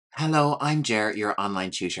Hello, I'm Jer, your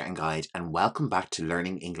online tutor and guide, and welcome back to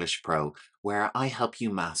Learning English Pro, where I help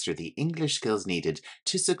you master the English skills needed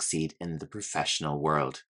to succeed in the professional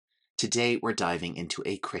world. Today, we're diving into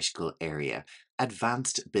a critical area,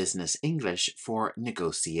 advanced business English for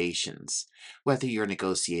negotiations. Whether you're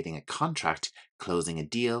negotiating a contract, closing a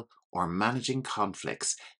deal, or managing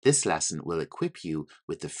conflicts, this lesson will equip you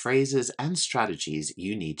with the phrases and strategies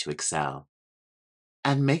you need to excel.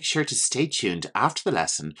 And make sure to stay tuned after the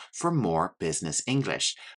lesson for more business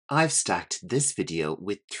English. I've stacked this video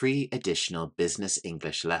with 3 additional business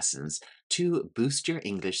English lessons to boost your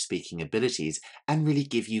English speaking abilities and really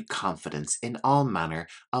give you confidence in all manner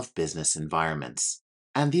of business environments.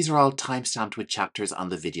 And these are all timestamped with chapters on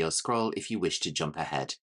the video scroll if you wish to jump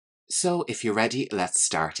ahead. So if you're ready, let's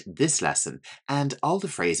start this lesson. And all the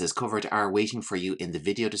phrases covered are waiting for you in the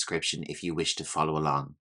video description if you wish to follow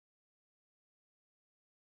along.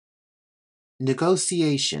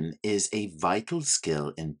 Negotiation is a vital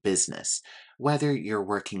skill in business, whether you're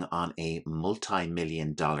working on a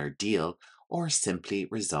multi-million-dollar deal or simply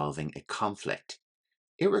resolving a conflict.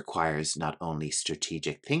 It requires not only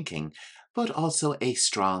strategic thinking, but also a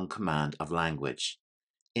strong command of language.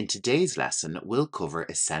 In today's lesson, we'll cover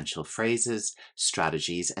essential phrases,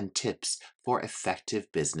 strategies, and tips for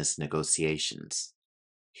effective business negotiations.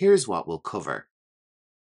 Here's what we'll cover.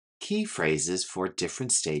 Key phrases for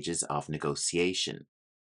different stages of negotiation.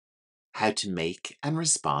 How to make and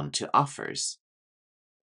respond to offers,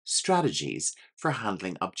 strategies for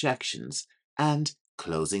handling objections, and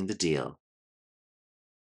closing the deal.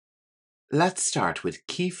 Let's start with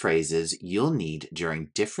key phrases you'll need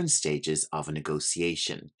during different stages of a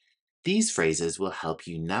negotiation. These phrases will help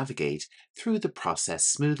you navigate through the process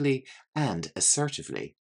smoothly and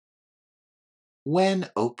assertively. When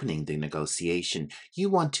opening the negotiation, you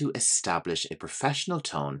want to establish a professional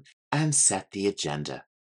tone and set the agenda.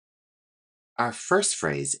 Our first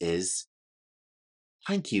phrase is,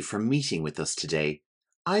 "Thank you for meeting with us today.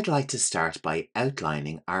 I'd like to start by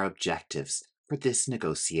outlining our objectives for this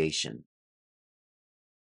negotiation."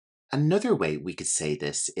 Another way we could say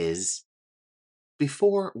this is,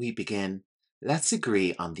 "Before we begin, let's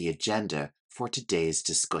agree on the agenda for today's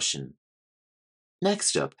discussion."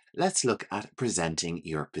 Next up, let's look at presenting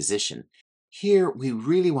your position. Here, we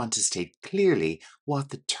really want to state clearly what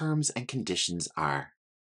the terms and conditions are.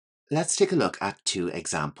 Let's take a look at 2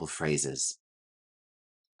 example phrases.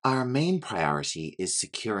 Our main priority is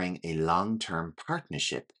securing a long-term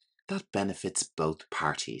partnership that benefits both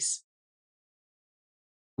parties.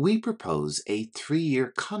 We propose a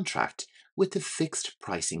 3-year contract with a fixed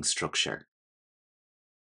pricing structure.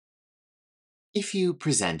 If you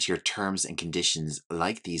present your terms and conditions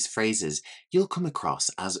like these phrases, you'll come across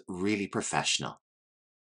as really professional.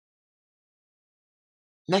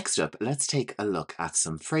 Next up, let's take a look at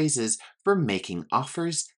some phrases for making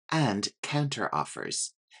offers and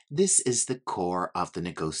counter-offers. This is the core of the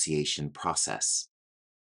negotiation process.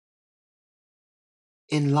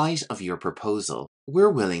 In light of your proposal, we're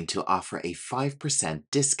willing to offer a 5%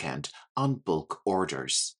 discount on bulk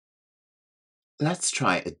orders. Let's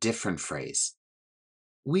try a different phrase.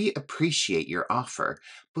 We appreciate your offer,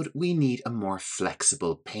 but we need a more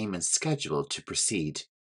flexible payment schedule to proceed.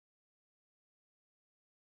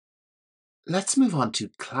 Let's move on to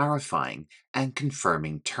clarifying and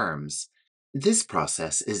confirming terms. This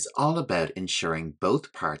process is all about ensuring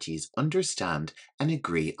both parties understand and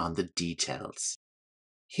agree on the details.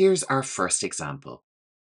 Here's our first example.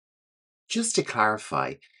 Just to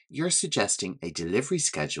clarify, you're suggesting a delivery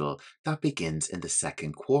schedule that begins in the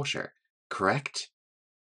second quarter, correct?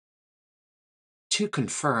 To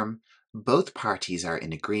confirm, both parties are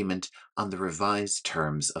in agreement on the revised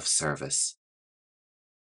terms of service.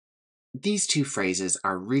 These 2 phrases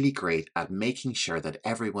are really great at making sure that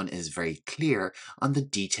everyone is very clear on the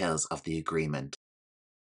details of the agreement.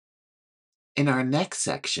 In our next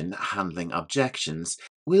section, Handling Objections,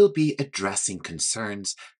 we'll be addressing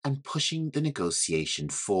concerns and pushing the negotiation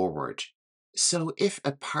forward. So if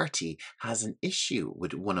a party has an issue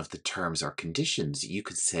with one of the terms or conditions, you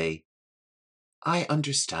could say, "I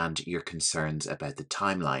understand your concerns about the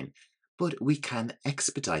timeline, but we can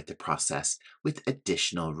expedite the process with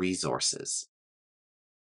additional resources."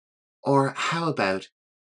 Or how about,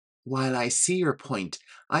 "While I see your point,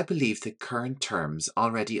 I believe the current terms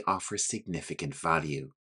already offer significant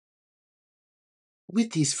value."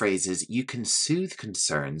 With these phrases, you can soothe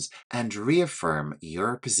concerns and reaffirm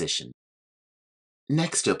your position.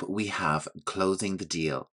 Next up, we have closing the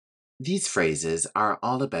deal. These phrases are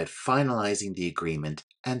all about finalizing the agreement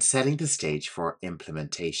and setting the stage for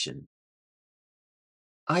implementation.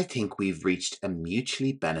 I think we've reached a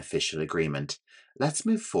mutually beneficial agreement. Let's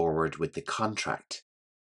move forward with the contract.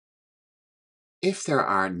 If there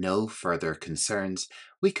are no further concerns,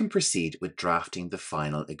 we can proceed with drafting the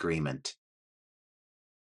final agreement.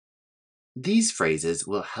 These phrases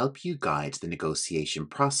will help you guide the negotiation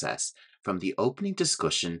process from the opening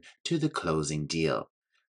discussion to the closing deal.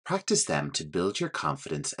 Practice them to build your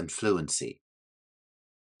confidence and fluency.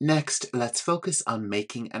 Next, let's focus on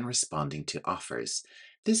making and responding to offers.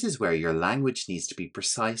 This is where your language needs to be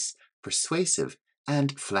precise, persuasive,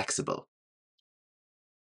 and flexible.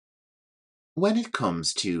 When it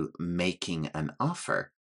comes to making an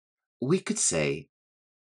offer, we could say,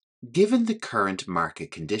 given the current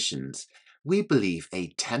market conditions, we believe a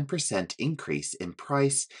 10% increase in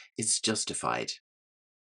price is justified.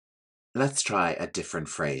 Let's try a different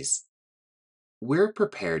phrase. We're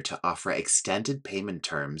prepared to offer extended payment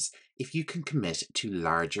terms if you can commit to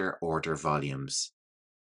larger order volumes.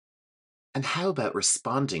 And how about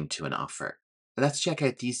responding to an offer? Let's check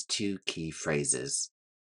out these two key phrases.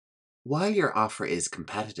 While your offer is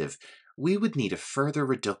competitive, we would need a further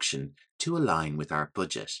reduction to align with our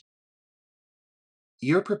budget.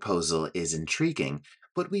 Your proposal is intriguing,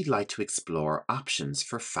 but we'd like to explore options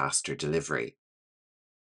for faster delivery.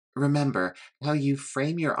 Remember, how you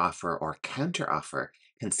frame your offer or counteroffer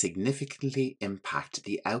can significantly impact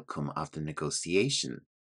the outcome of the negotiation.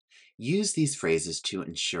 Use these phrases to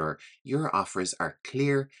ensure your offers are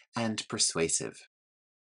clear and persuasive.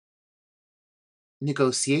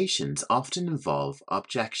 Negotiations often involve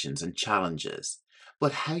objections and challenges,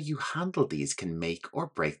 but how you handle these can make or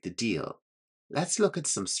break the deal. Let's look at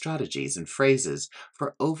some strategies and phrases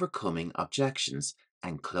for overcoming objections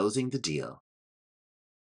and closing the deal.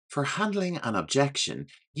 For handling an objection,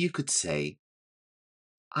 you could say,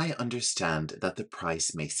 I understand that the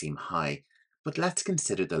price may seem high, but let's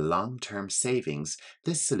consider the long-term savings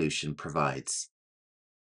this solution provides.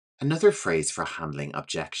 Another phrase for handling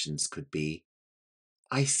objections could be,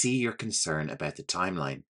 I see your concern about the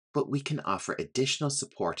timeline, but we can offer additional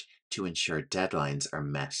support to ensure deadlines are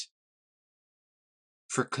met.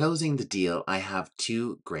 For closing the deal, I have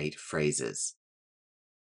two great phrases.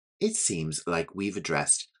 It seems like we've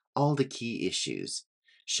addressed all the key issues.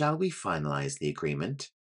 Shall we finalize the agreement?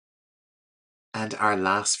 And our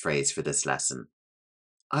last phrase for this lesson.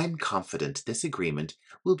 I'm confident this agreement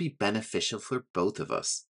will be beneficial for both of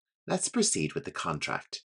us. Let's proceed with the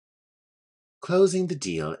contract. Closing the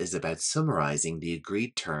deal is about summarizing the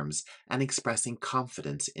agreed terms and expressing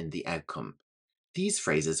confidence in the outcome. These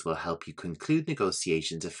phrases will help you conclude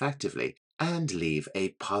negotiations effectively and leave a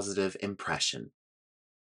positive impression.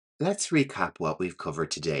 Let's recap what we've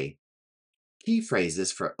covered today. Key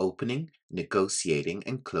phrases for opening, negotiating,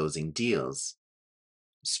 and closing deals.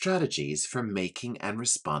 Strategies for making and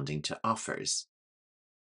responding to offers.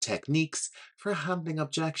 Techniques for handling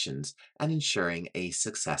objections and ensuring a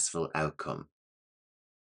successful outcome.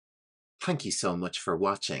 Thank you so much for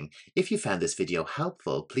watching. If you found this video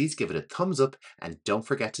helpful, please give it a thumbs up and don't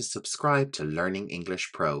forget to subscribe to Learning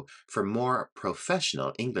English Pro for more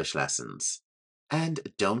professional English lessons. And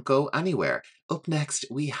don't go anywhere. Up next,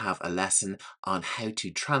 we have a lesson on how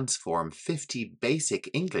to transform 50 basic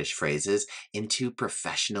English phrases into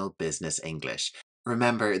professional business English.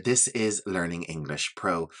 Remember, this is Learning English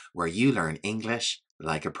Pro, where you learn English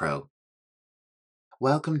like a pro.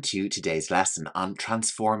 Welcome to today's lesson on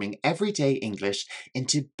transforming everyday English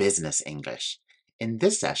into business English. In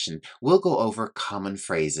this session, we'll go over common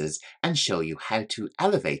phrases and show you how to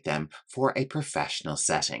elevate them for a professional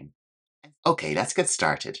setting. Okay, let's get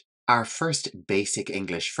started. Our first basic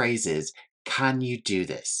English phrase is, can you do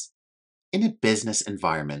this? In a business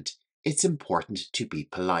environment, it's important to be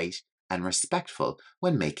polite and respectful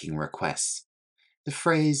when making requests. The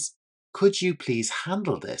phrase, could you please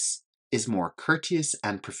handle this, is more courteous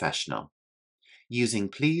and professional. Using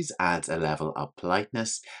please adds a level of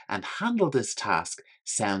politeness, and handle this task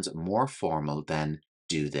sounds more formal than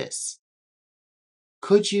do this.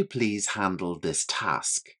 Could you please handle this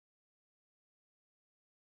task?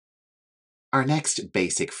 Our next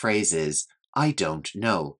basic phrase is, I don't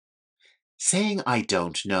know. Saying I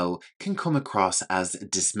don't know can come across as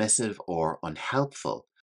dismissive or unhelpful.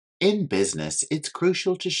 In business, it's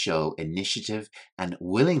crucial to show initiative and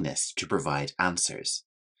willingness to provide answers.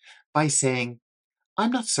 By saying,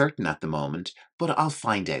 I'm not certain at the moment, but I'll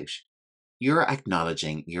find out. You're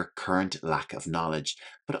acknowledging your current lack of knowledge,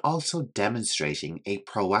 but also demonstrating a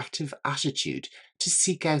proactive attitude to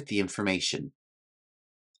seek out the information.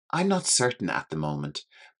 I'm not certain at the moment,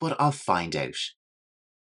 but I'll find out.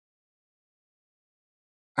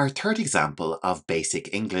 Our third example of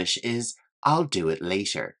basic English is, I'll do it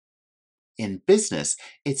later. In business,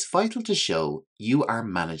 it's vital to show you are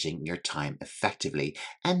managing your time effectively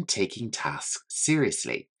and taking tasks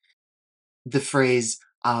seriously. The phrase,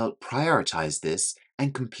 "I'll prioritize this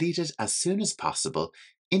and complete it as soon as possible,"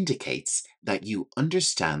 indicates that you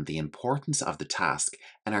understand the importance of the task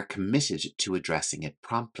and are committed to addressing it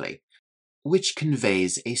promptly, which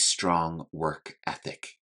conveys a strong work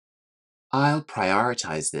ethic. I'll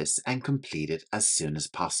prioritize this and complete it as soon as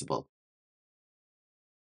possible.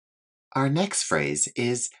 Our next phrase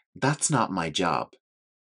is, "That's not my job."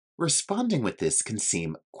 Responding with this can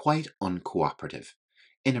seem quite uncooperative.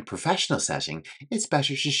 In a professional setting, it's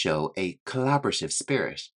better to show a collaborative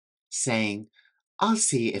spirit, saying, "I'll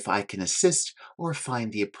see if I can assist or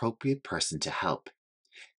find the appropriate person to help."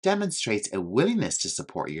 Demonstrates a willingness to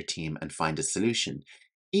support your team and find a solution,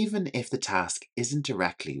 even if the task isn't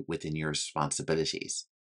directly within your responsibilities.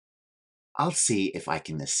 "I'll see if I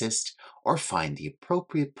can assist or find the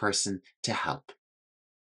appropriate person to help."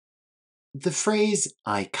 The phrase,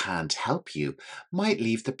 "I can't help you," might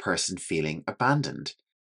leave the person feeling abandoned.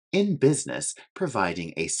 In business,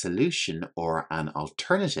 providing a solution or an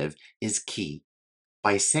alternative is key.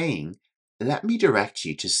 By saying, "Let me direct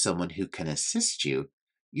you to someone who can assist you,"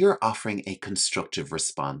 you're offering a constructive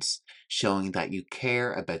response, showing that you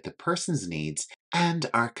care about the person's needs and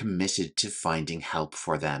are committed to finding help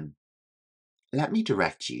for them. Let me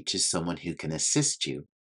direct you to someone who can assist you.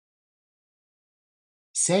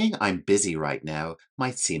 Saying, "I'm busy right now,"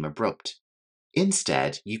 might seem abrupt.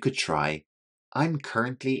 Instead, you could try, "I'm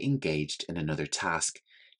currently engaged in another task.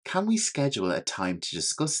 Can we schedule a time to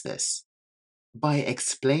discuss this?" By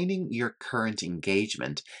explaining your current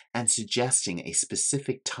engagement and suggesting a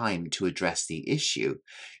specific time to address the issue,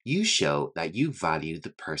 you show that you value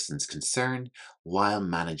the person's concern while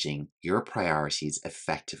managing your priorities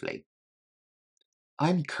effectively.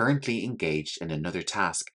 "I'm currently engaged in another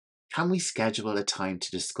task. Can we schedule a time to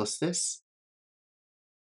discuss this?"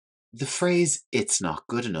 The phrase, "It's not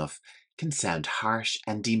good enough," can sound harsh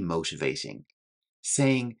and demotivating.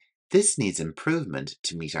 Saying, "This needs improvement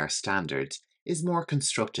to meet our standards," is more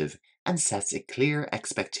constructive and sets a clear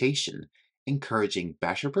expectation, encouraging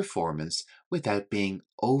better performance without being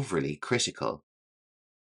overly critical.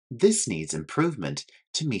 "This needs improvement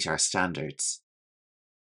to meet our standards."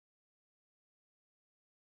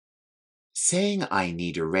 Saying, "I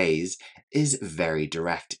need a raise," is very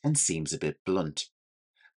direct and seems a bit blunt.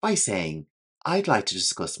 By saying, "I'd like to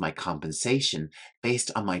discuss my compensation based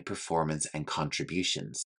on my performance and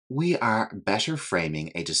contributions," we are better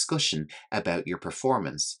framing a discussion about your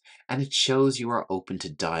performance, and it shows you are open to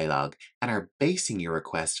dialogue and are basing your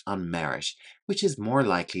request on merit, which is more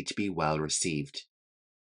likely to be well received.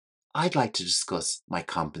 "I'd like to discuss my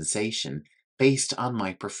compensation based on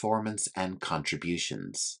my performance and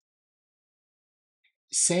contributions."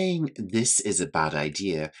 Saying, "This is a bad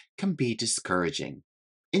idea," can be discouraging.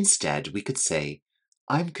 Instead, we could say,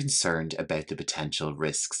 "I'm concerned about the potential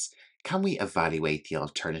risks. Can we evaluate the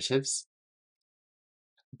alternatives?"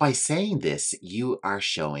 By saying this, you are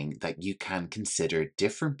showing that you can consider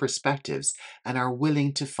different perspectives and are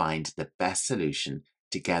willing to find the best solution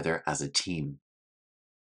together as a team.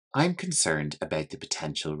 "I'm concerned about the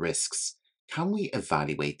potential risks. Can we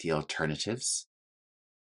evaluate the alternatives?"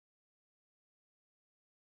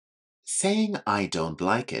 Saying, "I don't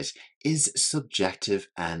like it," is subjective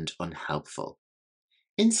and unhelpful.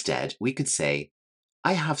 Instead, we could say,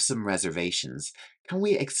 "I have some reservations. Can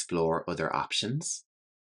we explore other options?"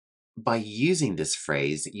 By using this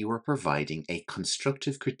phrase, you are providing a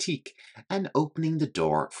constructive critique and opening the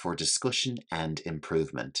door for discussion and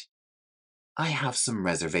improvement. "I have some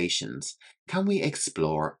reservations. Can we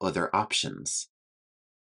explore other options?"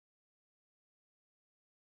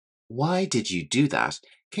 "Why did you do that?"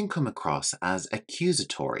 can come across as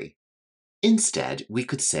accusatory. Instead, we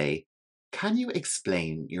could say, "Can you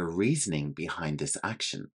explain your reasoning behind this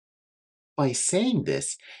action?" By saying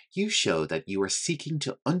this, you show that you are seeking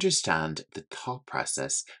to understand the thought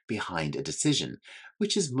process behind a decision,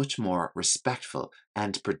 which is much more respectful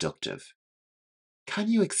and productive. "Can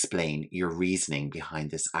you explain your reasoning behind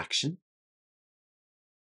this action?"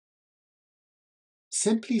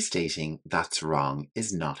 Simply stating "that's wrong"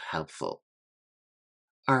 is not helpful.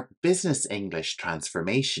 Our business English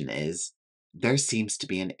transformation is, "There seems to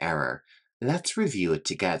be an error. Let's review it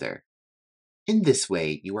together." In this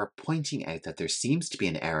way, you are pointing out that there seems to be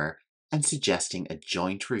an error and suggesting a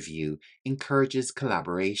joint review encourages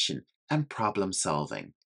collaboration and problem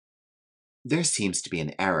solving. "There seems to be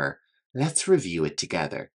an error. Let's review it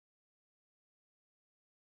together."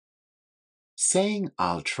 Saying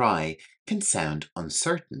 "I'll try" can sound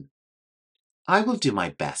uncertain. "I will do my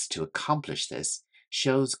best to accomplish this,"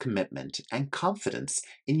 shows commitment and confidence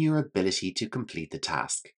in your ability to complete the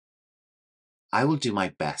task. I will do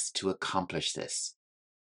my best to accomplish this.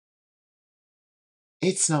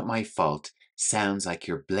 It's not my fault sounds like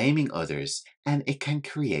you're blaming others and it can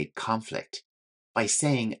create conflict. By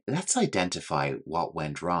saying, let's identify what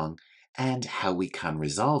went wrong and how we can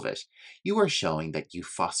resolve it, you are showing that you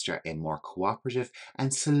foster a more cooperative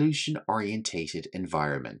and solution-orientated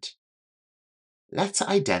environment. Let's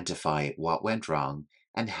identify what went wrong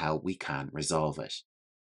and how we can resolve it.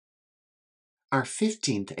 Our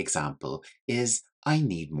 15th example is I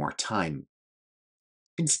need more time.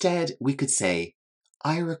 Instead, we could say,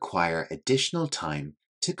 I require additional time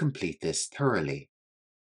to complete this thoroughly.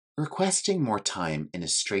 Requesting more time in a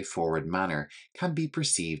straightforward manner can be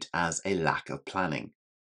perceived as a lack of planning.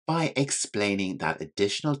 By explaining that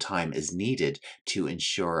additional time is needed to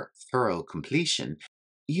ensure thorough completion,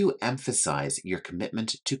 you emphasize your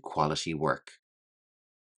commitment to quality work.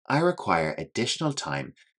 I require additional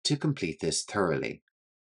time to complete this thoroughly.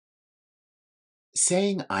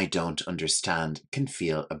 Saying I don't understand can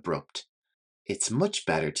feel abrupt. It's much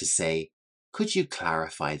better to say, could you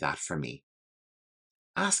clarify that for me?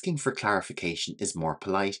 Asking for clarification is more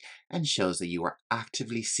polite and shows that you are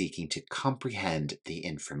actively seeking to comprehend the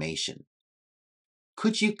information.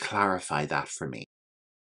 Could you clarify that for me?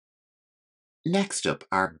 Next up,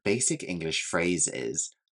 our basic English phrase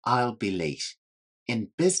is, I'll be late. In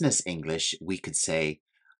business English, we could say,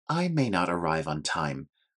 I may not arrive on time.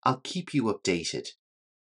 I'll keep you updated.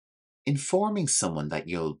 Informing someone that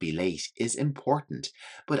you'll be late is important,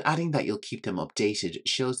 but adding that you'll keep them updated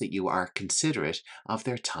shows that you are considerate of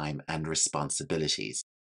their time and responsibilities.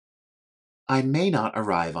 I may not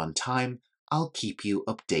arrive on time. I'll keep you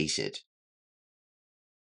updated.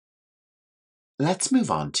 Let's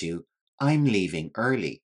move on to I'm leaving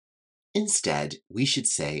early. Instead, we should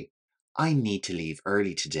say, I need to leave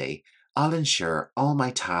early today. I'll ensure all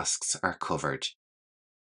my tasks are covered.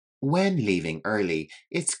 When leaving early,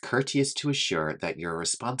 it's courteous to assure that your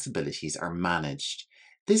responsibilities are managed.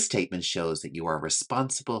 This statement shows that you are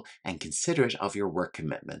responsible and considerate of your work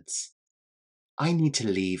commitments. I need to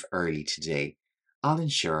leave early today. I'll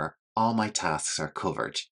ensure all my tasks are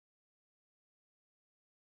covered.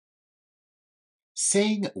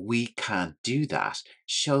 Saying we can't do that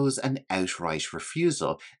shows an outright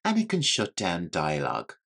refusal and it can shut down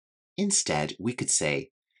dialogue. Instead, we could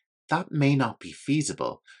say, that may not be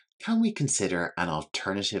feasible. Can we consider an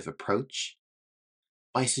alternative approach?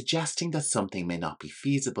 By suggesting that something may not be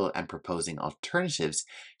feasible and proposing alternatives,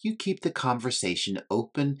 you keep the conversation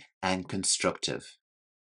open and constructive.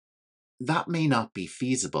 That may not be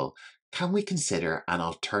feasible. Can we consider an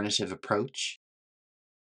alternative approach?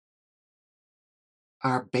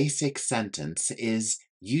 Our basic sentence is,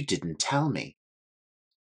 you didn't tell me.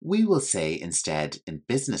 We will say instead in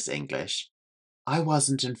business English, I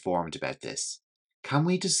wasn't informed about this. Can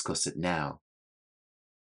we discuss it now?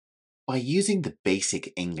 By using the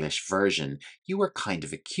basic English version, you are kind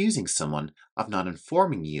of accusing someone of not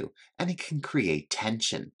informing you, and it can create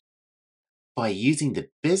tension. By using the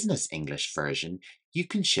business English version, you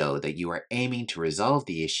can show that you are aiming to resolve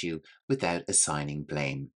the issue without assigning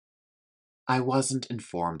blame. I wasn't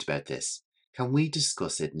informed about this. Can we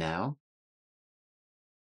discuss it now?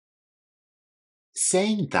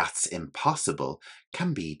 Saying that's impossible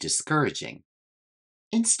can be discouraging.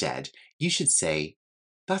 Instead, you should say,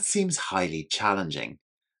 that seems highly challenging.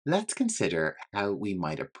 Let's consider how we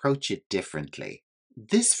might approach it differently.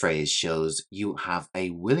 This phrase shows you have a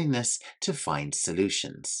willingness to find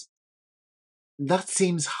solutions. That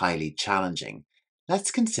seems highly challenging.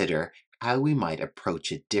 Let's consider how we might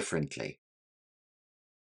approach it differently.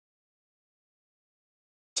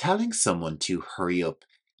 Telling someone to hurry up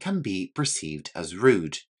can be perceived as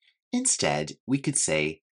rude. Instead, we could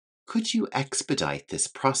say, could you expedite this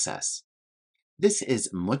process? This is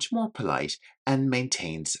much more polite and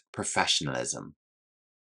maintains professionalism.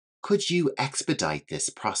 Could you expedite this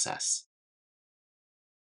process?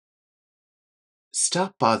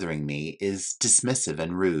 Stop bothering me is dismissive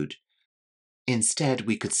and rude. Instead,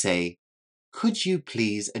 we could say, could you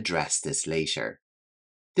please address this later?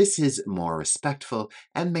 This is more respectful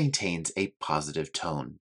and maintains a positive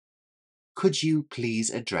tone. Could you please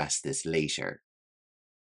address this later?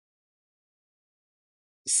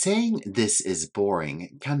 Saying this is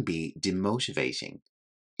boring can be demotivating.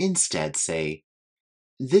 Instead, say,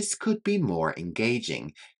 this could be more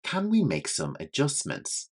engaging. Can we make some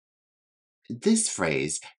adjustments? This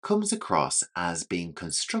phrase comes across as being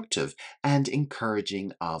constructive and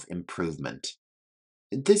encouraging of improvement.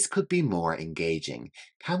 This could be more engaging.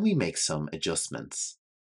 Can we make some adjustments?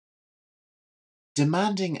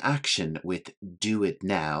 Demanding action with "do it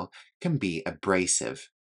now" can be abrasive.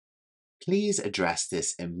 "Please address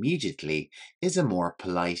this immediately" is a more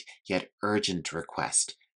polite yet urgent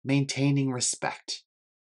request, maintaining respect.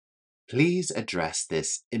 Please address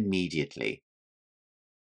this immediately.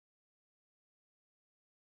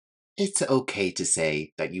 It's okay to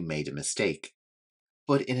say that you made a mistake,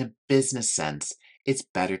 but in a business sense, it's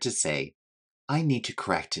better to say, "I need to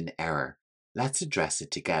correct an error. Let's address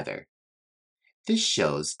it together." This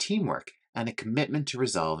shows teamwork and a commitment to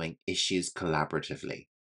resolving issues collaboratively.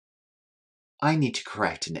 "I need to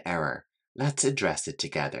correct an error. Let's address it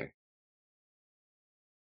together."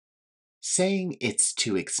 Saying it's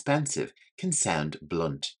too expensive can sound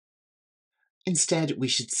blunt. Instead, we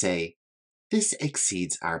should say, "This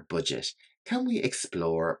exceeds our budget. Can we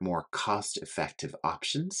explore more cost-effective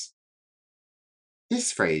options?"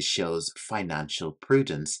 This phrase shows financial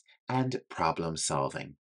prudence and problem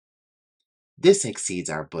solving. "This exceeds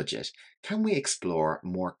our budget. Can we explore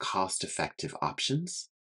more cost-effective options?"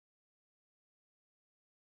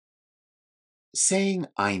 Saying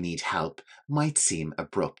 "I need help" might seem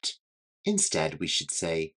abrupt. Instead, we should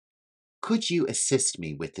say, "Could you assist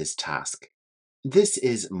me with this task?" This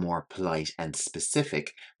is more polite and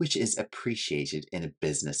specific, which is appreciated in a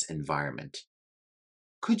business environment.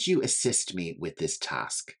 "Could you assist me with this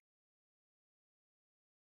task?"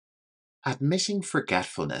 Admitting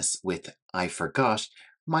forgetfulness with "I forgot"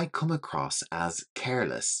 might come across as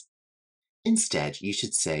careless. Instead, you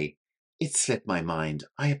should say, "It slipped my mind.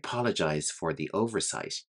 I apologize for the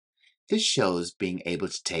oversight." This shows being able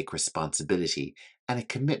to take responsibility and a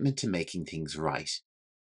commitment to making things right.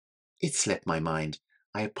 "It slipped my mind.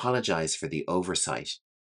 I apologize for the oversight."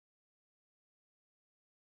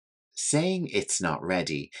 Saying "it's not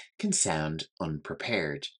ready" can sound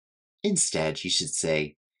unprepared. Instead, you should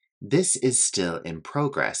say, "This is still in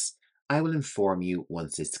progress. I will inform you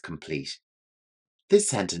once it's complete." This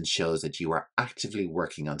sentence shows that you are actively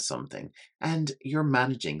working on something and you're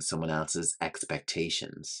managing someone else's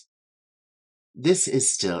expectations. "This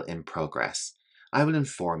is still in progress. I will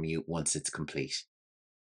inform you once it's complete."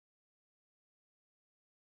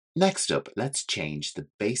 Next up, let's change the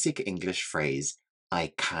basic English phrase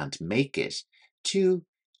 "I can't make it" to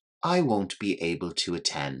 "I won't be able to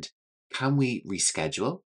attend. Can we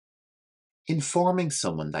reschedule?" Informing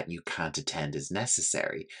someone that you can't attend is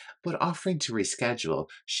necessary, but offering to reschedule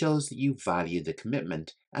shows that you value the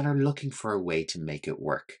commitment and are looking for a way to make it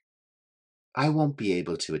work. "I won't be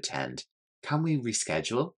able to attend. Can we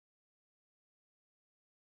reschedule?"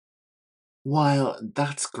 While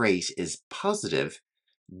 "that's great" is positive,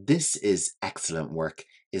 "this is excellent work"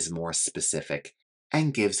 is more specific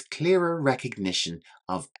and gives clearer recognition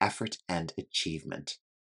of effort and achievement.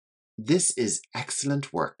 "This is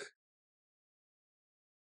excellent work."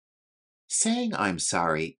 Saying "I'm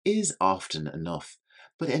sorry" is often enough,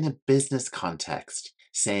 but in a business context,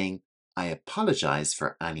 saying "I apologize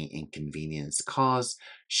for any inconvenience caused"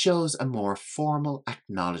 shows a more formal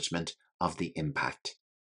acknowledgement of the impact.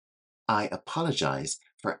 "I apologize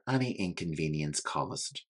for any inconvenience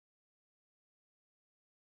caused."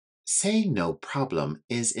 Saying "no problem"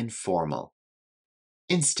 is informal.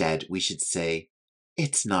 Instead, we should say,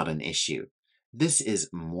 "It's not an issue." This is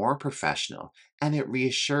more professional and it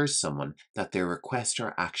reassures someone that their request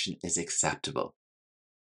or action is acceptable.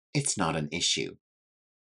 "It's not an issue."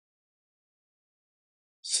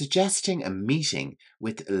 Suggesting a meeting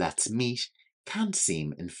with "let's meet" can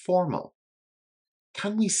seem informal.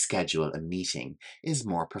 "Can we schedule a meeting" is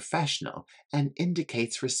more professional and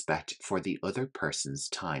indicates respect for the other person's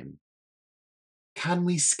time. Can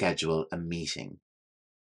we schedule a meeting?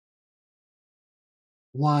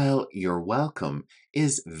 While "you're welcome"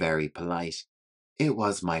 is very polite, "it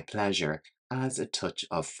was my pleasure" adds a touch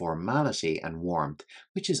of formality and warmth,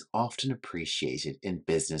 which is often appreciated in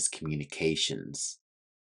business communications.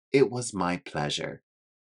 "It was my pleasure."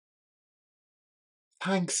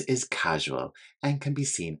 Thanks is casual and can be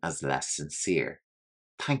seen as less sincere.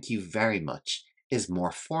 "Thank you very much" is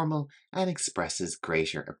more formal and expresses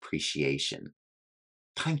greater appreciation.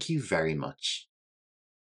 "Thank you very much."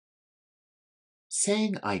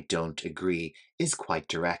 Saying "I don't agree" is quite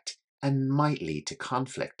direct and might lead to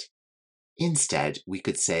conflict. Instead, we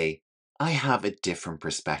could say, "I have a different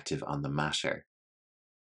perspective on the matter."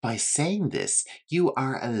 By saying this, you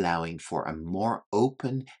are allowing for a more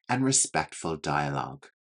open and respectful dialogue.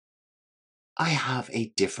 "I have a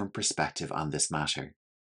different perspective on this matter."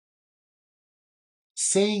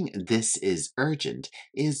 Saying "this is urgent"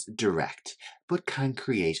 is direct, but can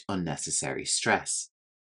create unnecessary stress.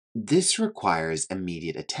 This requires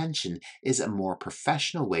immediate attention is a more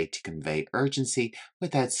professional way to convey urgency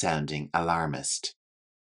without sounding alarmist.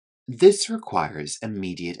 This requires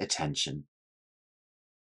immediate attention.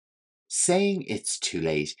 Saying it's too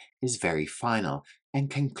late is very final and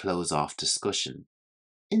can close off discussion.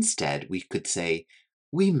 Instead, we could say,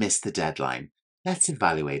 we missed the deadline. Let's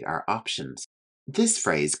evaluate our options. This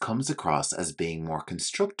phrase comes across as being more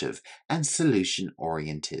constructive and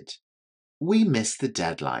solution-oriented. We missed the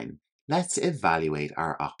deadline. Let's evaluate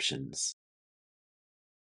our options.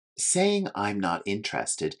 Saying I'm not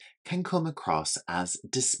interested can come across as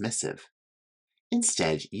dismissive.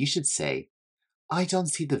 Instead, you should say, I don't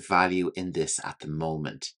see the value in this at the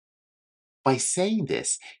moment. By saying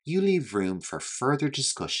this, you leave room for further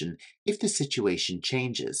discussion if the situation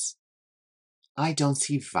changes. I don't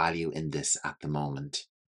see value in this at the moment.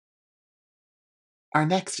 Our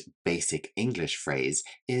next basic English phrase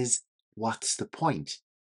is, what's the point?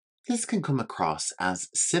 This can come across as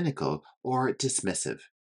cynical or dismissive.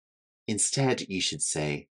 Instead, you should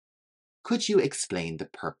say, could you explain the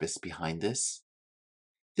purpose behind this?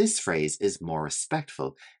 This phrase is more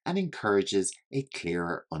respectful and encourages a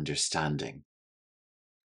clearer understanding.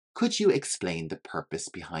 Could you explain the purpose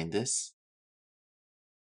behind this?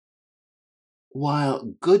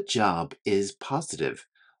 While good job is positive,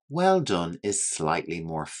 well done is slightly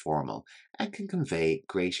more formal and can convey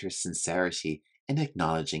greater sincerity in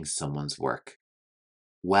acknowledging someone's work.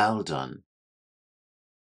 Well done.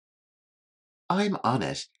 I'm on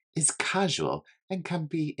it is casual and can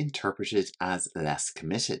be interpreted as less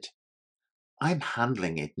committed. I'm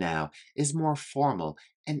handling it now is more formal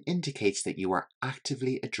and indicates that you are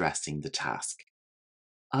actively addressing the task.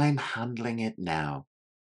 I'm handling it now.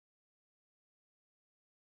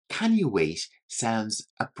 Can you wait sounds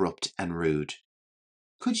abrupt and rude.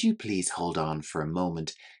 Could you please hold on for a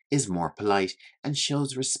moment is more polite and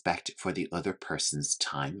shows respect for the other person's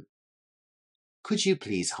time. Could you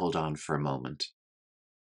please hold on for a moment?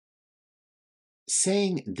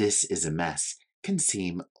 Saying this is a mess can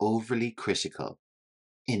seem overly critical.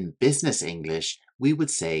 In business English, we would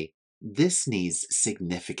say this needs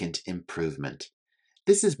significant improvement.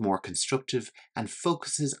 This is more constructive and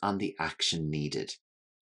focuses on the action needed.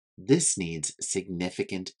 This needs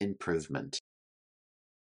significant improvement.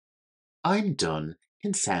 I'm done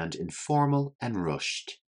can sound informal and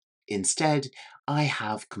rushed. Instead, I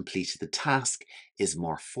have completed the task is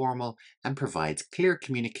more formal and provides clear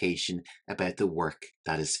communication about the work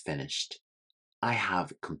that is finished. I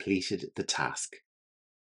have completed the task.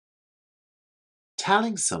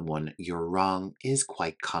 Telling someone you're wrong is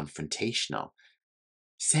quite confrontational.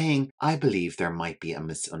 Saying, I believe there might be a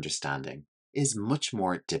misunderstanding, is much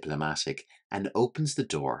more diplomatic and opens the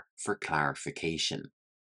door for clarification.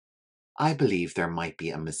 I believe there might be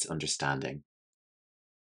a misunderstanding.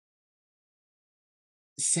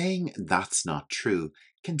 Saying that's not true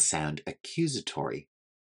can sound accusatory.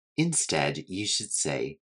 Instead, you should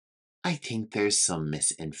say, I think there's some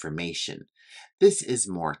misinformation. This is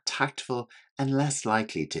more tactful and less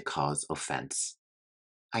likely to cause offense.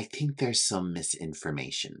 I think there's some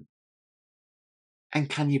misinformation. And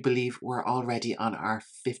can you believe we're already on our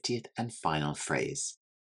 50th and final phrase?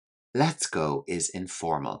 Let's go is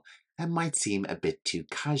informal and might seem a bit too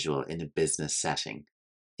casual in a business setting.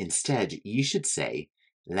 Instead, you should say,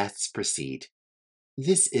 let's proceed.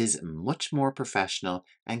 This is much more professional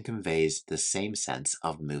and conveys the same sense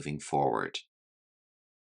of moving forward.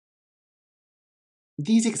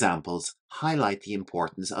 These examples highlight the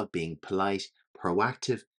importance of being polite,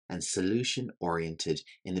 proactive, and solution-oriented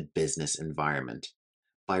in a business environment.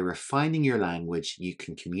 By refining your language, you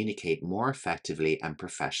can communicate more effectively and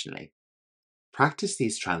professionally. Practice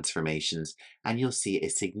these transformations and you'll see a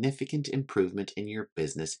significant improvement in your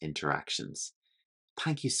business interactions.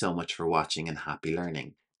 Thank you so much for watching and happy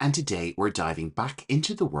learning. And today we're diving back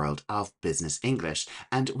into the world of business English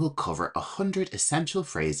and we'll cover 100 essential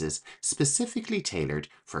phrases specifically tailored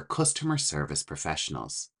for customer service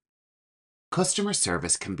professionals. Customer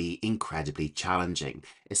service can be incredibly challenging,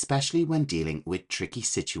 especially when dealing with tricky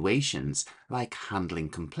situations like handling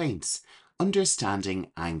complaints,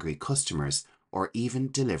 understanding angry customers, or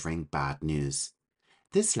even delivering bad news.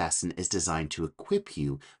 This lesson is designed to equip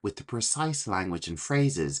you with the precise language and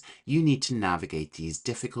phrases you need to navigate these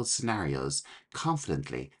difficult scenarios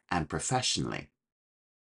confidently and professionally.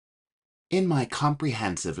 In my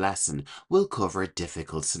comprehensive lesson, we'll cover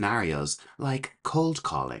difficult scenarios like cold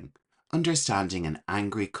calling, understanding an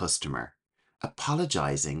angry customer,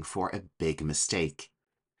 apologizing for a big mistake,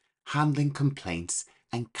 handling complaints,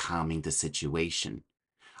 and calming the situation.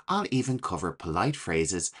 I'll even cover polite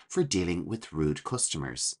phrases for dealing with rude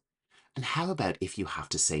customers. And how about if you have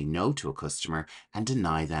to say no to a customer and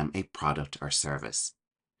deny them a product or service?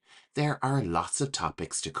 There are lots of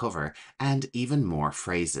topics to cover and even more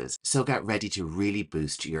phrases, so get ready to really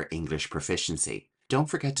boost your English proficiency. Don't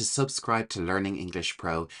forget to subscribe to Learning English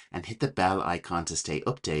Pro and hit the bell icon to stay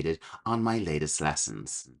updated on my latest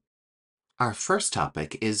lessons. Our first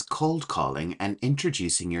topic is cold calling and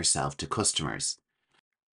introducing yourself to customers.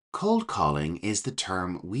 Cold calling is the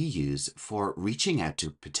term we use for reaching out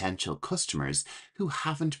to potential customers who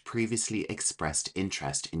haven't previously expressed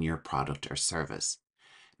interest in your product or service.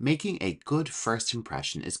 Making a good first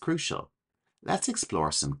impression is crucial. Let's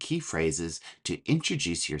explore some key phrases to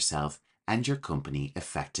introduce yourself and your company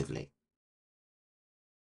effectively.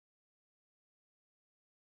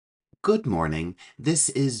 Good morning, this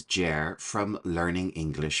is Jer from Learning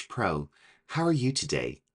English Pro. How are you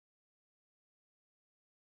today?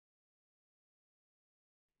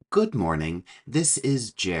 Good morning, this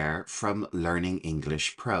is Jer from Learning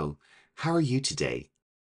English Pro. How are you today?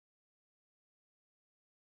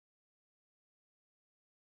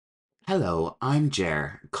 Hello, I'm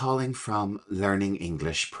Jer, calling from Learning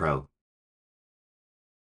English Pro.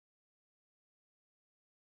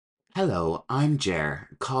 Hello, I'm Jer,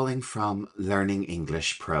 calling from Learning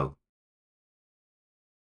English Pro.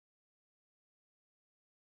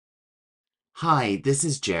 Hi, this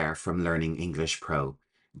is Jer from Learning English Pro.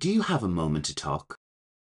 Do you have a moment to talk?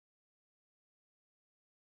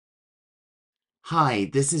 Hi,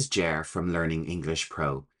 this is Jer from Learning English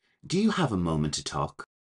Pro. Do you have a moment to talk?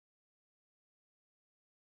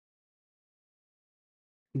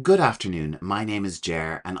 Good afternoon, my name is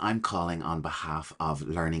Jer and I'm calling on behalf of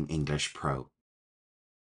Learning English Pro.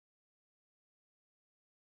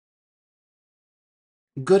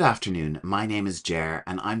 Good afternoon, my name is Jer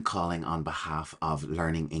and I'm calling on behalf of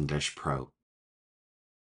Learning English Pro.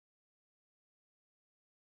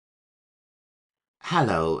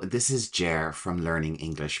 Hello, this is Jer from Learning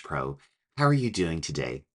English Pro. How are you doing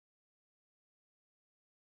today?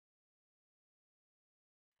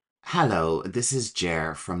 Hello, this is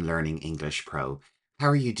Jer from Learning English Pro. How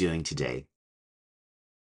are you doing today?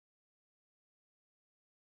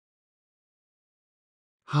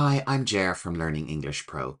 Hi, I'm Jer from Learning English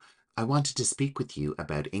Pro. I wanted to speak with you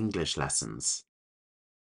about English lessons.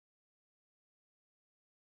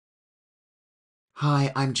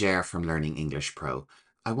 Hi, I'm Jer from Learning English Pro.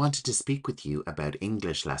 I wanted to speak with you about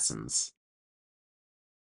English lessons.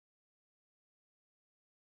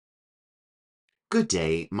 Good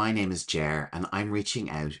day, my name is Jer and I'm reaching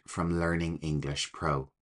out from Learning English Pro.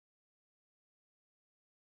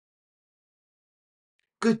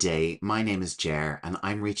 Good day, my name is Jer and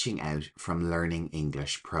I'm reaching out from Learning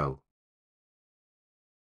English Pro.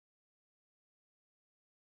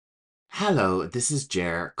 Hello, this is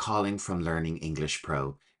Jer calling from Learning English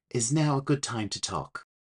Pro. Is now a good time to talk?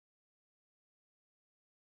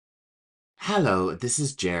 Hello, this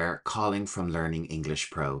is Jer calling from Learning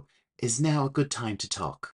English Pro. Is now a good time to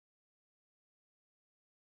talk?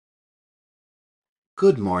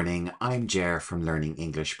 Good morning, I'm Jer from Learning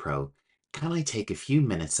English Pro. Can I take a few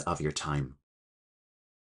minutes of your time?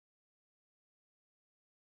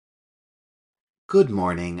 Good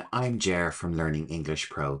morning, I'm Jer from Learning English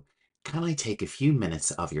Pro. Can I take a few minutes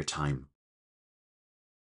of your time?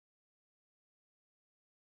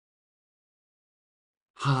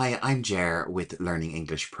 Hi, I'm Jer with Learning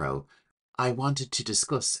English Pro. I wanted to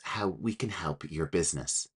discuss how we can help your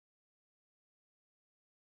business.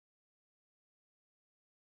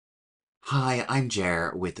 Hi, I'm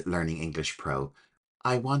Jer with Learning English Pro.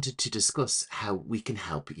 I wanted to discuss how we can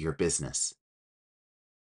help your business.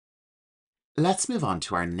 Let's move on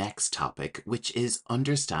to our next topic, which is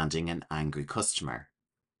understanding an angry customer.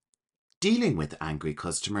 Dealing with angry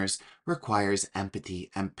customers requires empathy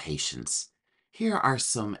and patience. Here are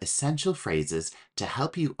some essential phrases to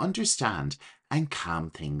help you understand and calm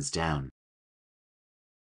things down.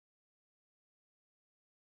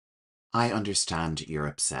 I understand you're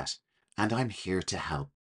upset, and I'm here to help.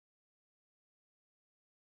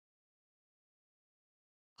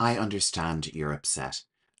 I understand you're upset,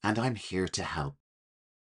 and I'm here to help.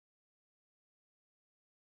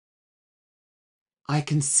 I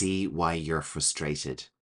can see why you're frustrated.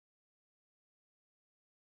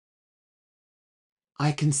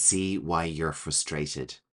 I can see why you're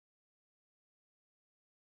frustrated.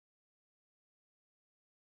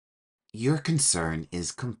 Your concern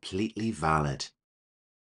is completely valid.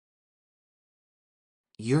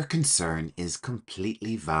 Your concern is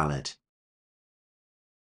completely valid.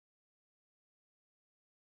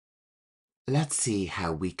 Let's see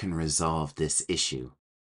how we can resolve this issue.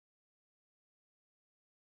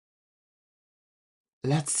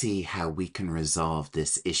 Let's see how we can resolve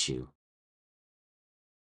this issue.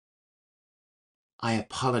 I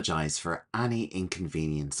apologize for any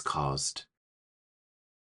inconvenience caused.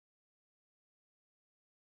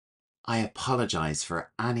 I apologize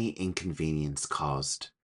for any inconvenience caused.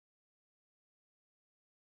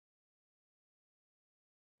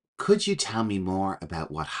 Could you tell me more about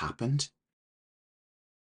what happened?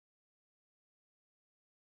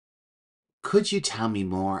 Could you tell me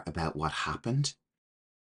more about what happened?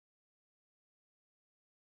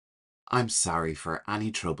 I'm sorry for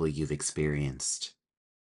any trouble you've experienced.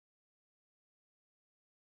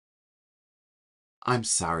 I'm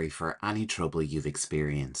sorry for any trouble you've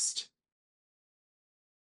experienced.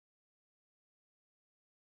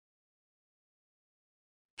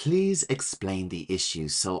 Please explain the issue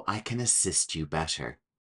so I can assist you better.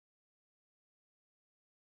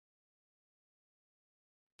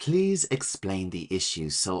 Please explain the issue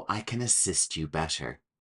so I can assist you better.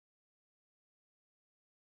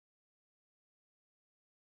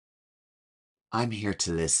 I'm here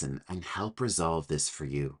to listen and help resolve this for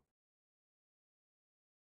you.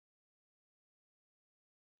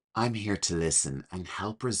 I'm here to listen and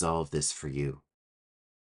help resolve this for you.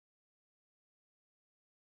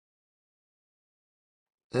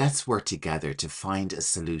 Let's work together to find a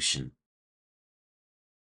solution.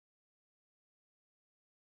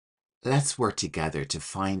 Let's work together to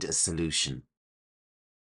find a solution.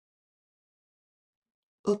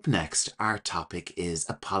 Up next, our topic is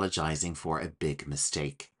apologizing for a big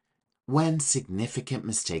mistake. When significant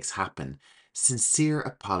mistakes happen, sincere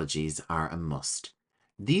apologies are a must.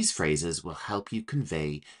 These phrases will help you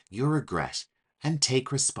convey your regret and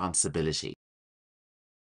take responsibility.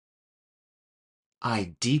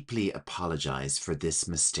 I deeply apologize for this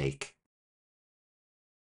mistake.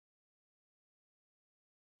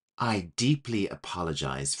 I deeply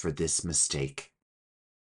apologize for this mistake.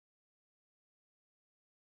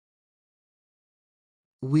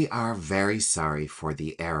 We are very sorry for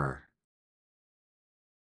the error.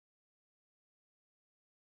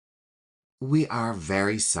 We are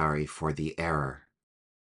very sorry for the error.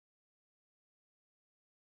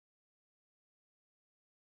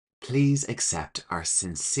 Please accept our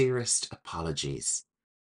sincerest apologies.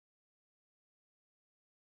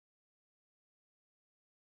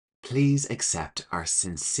 Please accept our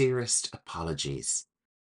sincerest apologies.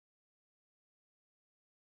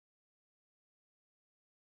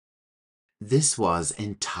 This was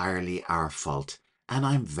entirely our fault, and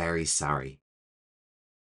I'm very sorry.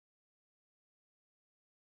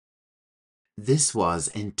 This was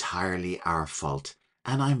entirely our fault,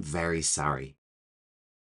 and I'm very sorry.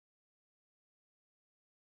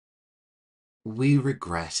 We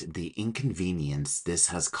regret the inconvenience this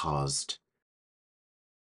has caused.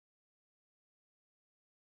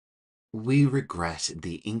 We regret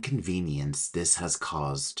the inconvenience this has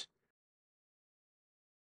caused.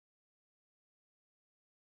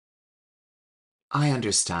 I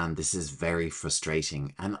understand this is very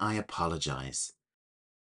frustrating and I apologize.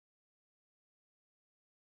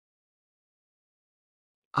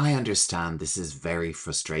 I understand this is very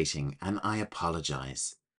frustrating and I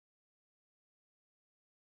apologize.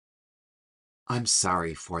 I'm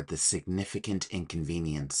sorry for the significant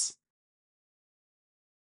inconvenience.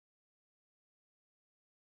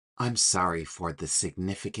 I'm sorry for the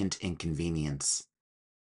significant inconvenience.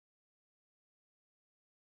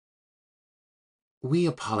 We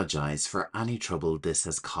apologize for any trouble this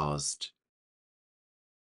has caused.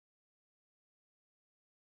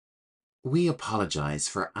 We apologize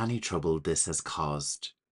for any trouble this has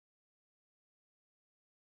caused.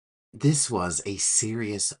 This was a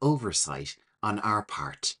serious oversight on our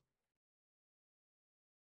part.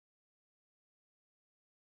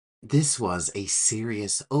 This was a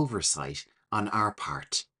serious oversight on our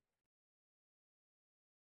part.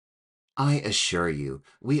 I assure you,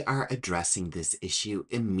 we are addressing this issue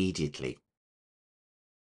immediately.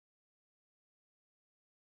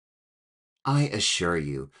 I assure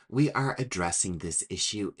you, we are addressing this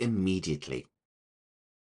issue immediately.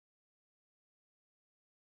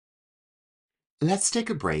 Let's take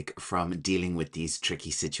a break from dealing with these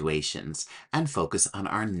tricky situations and focus on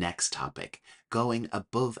our next topic, going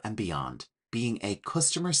above and beyond, being a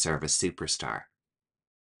customer service superstar.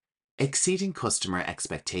 Exceeding customer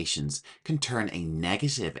expectations can turn a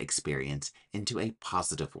negative experience into a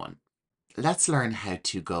positive one. Let's learn how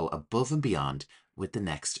to go above and beyond with the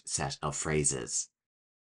next set of phrases.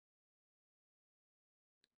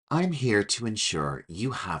 I'm here to ensure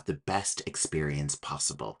you have the best experience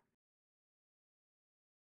possible.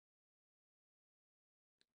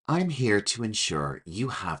 I'm here to ensure you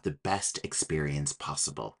have the best experience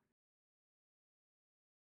possible.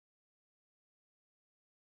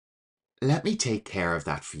 Let me take care of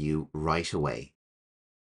that for you right away.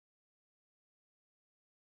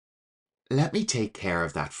 Let me take care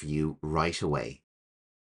of that for you right away.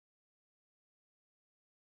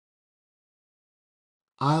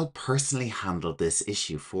 I'll personally handle this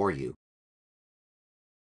issue for you.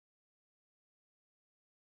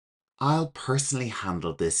 I'll personally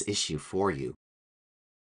handle this issue for you.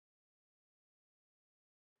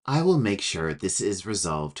 I will make sure this is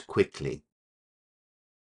resolved quickly.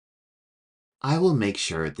 I will make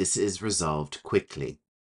sure this is resolved quickly.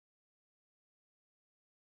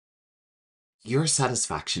 Your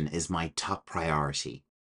satisfaction is my top priority.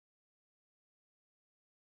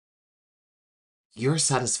 Your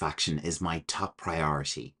satisfaction is my top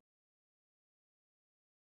priority.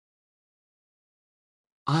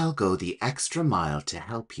 I'll go the extra mile to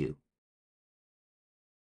help you.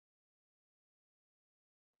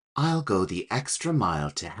 I'll go the extra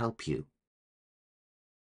mile to help you.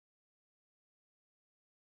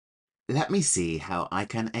 Let me see how I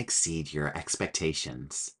can exceed your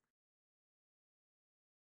expectations.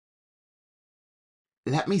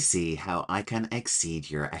 Let me see how I can exceed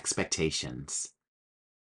your expectations.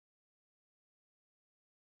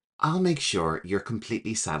 I'll make sure you're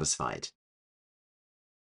completely satisfied.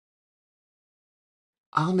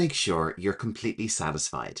 I'll make sure you're completely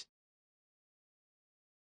satisfied.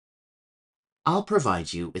 I'll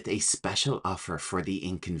provide you with a special offer for the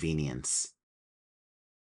inconvenience.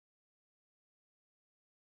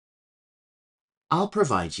 I'll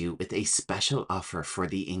provide you with a special offer for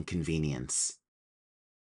the inconvenience.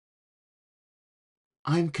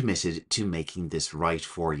 I'm committed to making this right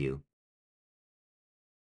for you.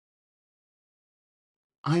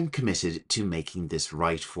 I'm committed to making this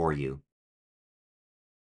right for you.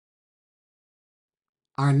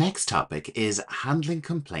 Our next topic is handling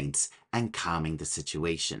complaints and calming the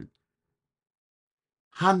situation.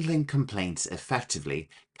 Handling complaints effectively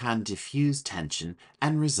can diffuse tension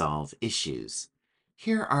and resolve issues.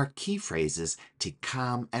 Here are key phrases to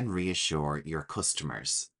calm and reassure your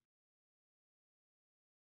customers.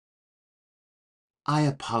 I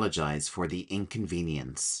apologize for the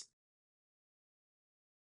inconvenience.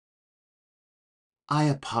 I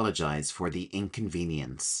apologize for the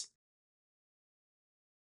inconvenience.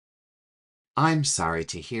 I'm sorry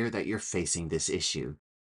to hear that you're facing this issue.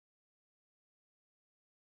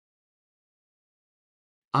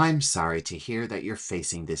 I'm sorry to hear that you're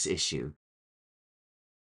facing this issue.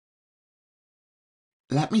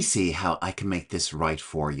 Let me see how I can make this right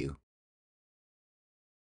for you.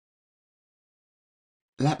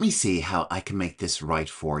 Let me see how I can make this right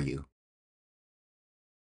for you.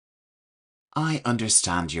 I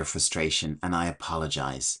understand your frustration and I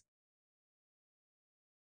apologize.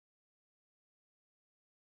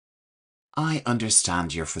 I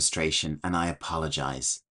understand your frustration and I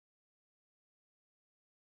apologize.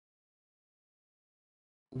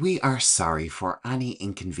 We are sorry for any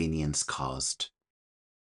inconvenience caused.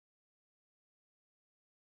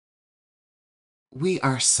 We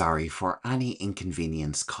are sorry for any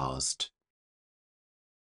inconvenience caused.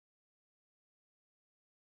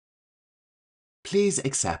 Please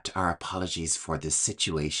accept our apologies for this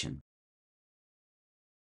situation.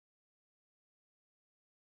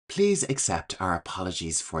 Please accept our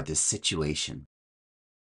apologies for this situation.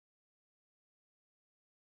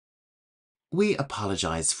 We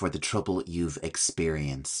apologize for the trouble you've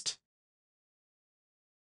experienced.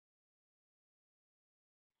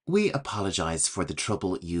 We apologize for the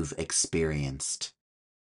trouble you've experienced.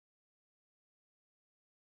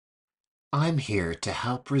 I'm here to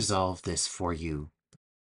help resolve this for you.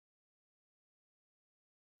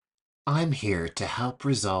 I'm here to help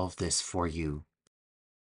resolve this for you.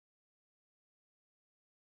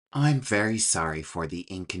 I'm very sorry for the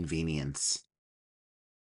inconvenience.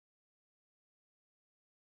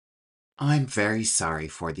 I'm very sorry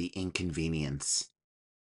for the inconvenience.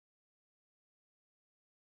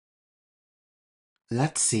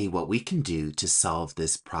 Let's see what we can do to solve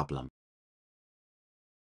this problem.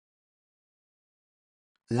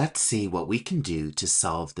 Let's see what we can do to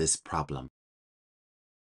solve this problem.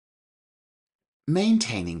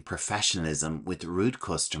 Maintaining professionalism with rude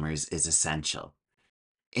customers is essential.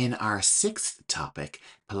 In our sixth topic,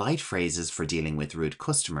 polite phrases for dealing with rude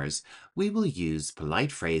customers, we will use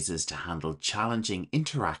polite phrases to handle challenging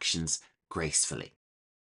interactions gracefully.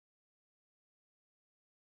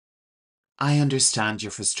 I understand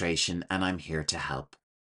your frustration and I'm here to help.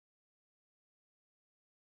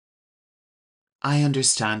 I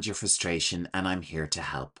understand your frustration and I'm here to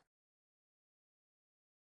help.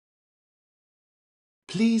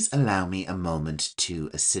 Please allow me a moment to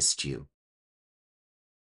assist you.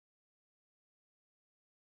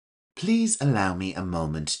 Please allow me a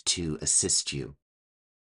moment to assist you.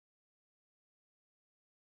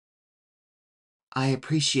 I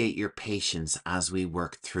appreciate your patience as we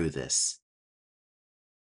work through this.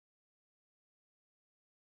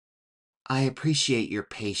 I appreciate your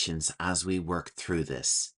patience as we work through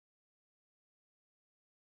this.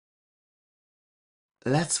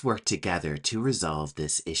 Let's work together to resolve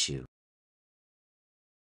this issue.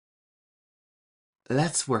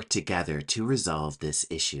 Let's work together to resolve this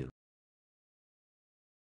issue.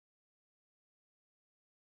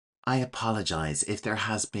 I apologize if there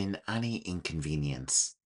has been any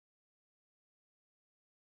inconvenience.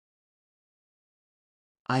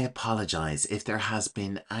 I apologize if there has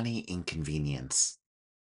been any inconvenience.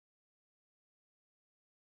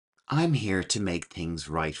 I'm here to make things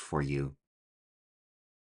right for you.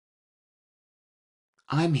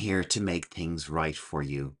 I'm here to make things right for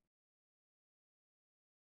you.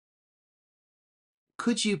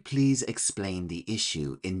 Could you please explain the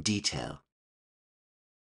issue in detail?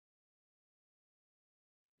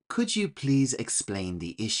 Could you please explain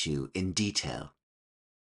the issue in detail?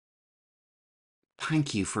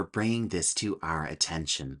 Thank you for bringing this to our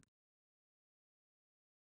attention.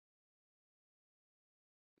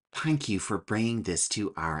 Thank you for bringing this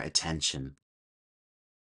to our attention.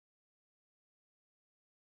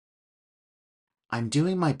 I'm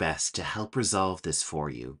doing my best to help resolve this for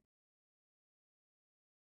you.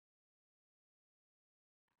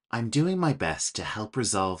 I'm doing my best to help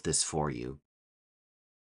resolve this for you.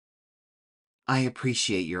 I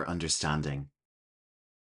appreciate your understanding.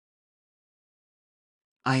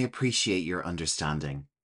 I appreciate your understanding.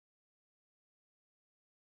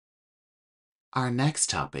 Our next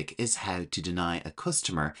topic is how to deny a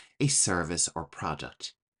customer a service or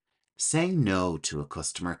product. Saying no to a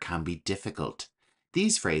customer can be difficult.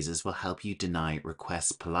 These phrases will help you deny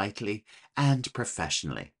requests politely and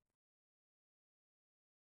professionally.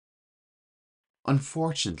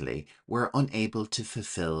 Unfortunately, we're unable to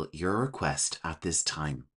fulfill your request at this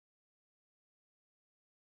time.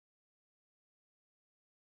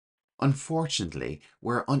 Unfortunately,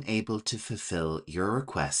 we're unable to fulfill your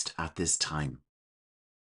request at this time.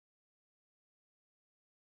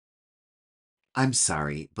 I'm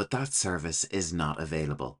sorry, but that service is not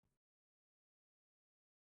available.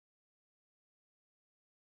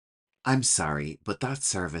 I'm sorry, but that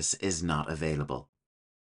service is not available.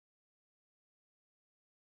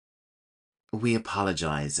 We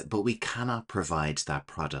apologize, but we cannot provide that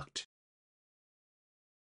product.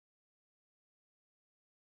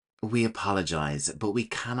 We apologize, but we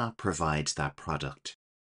cannot provide that product.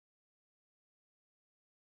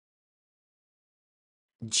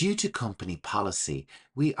 Due to company policy,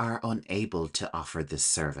 we are unable to offer this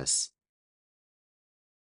service.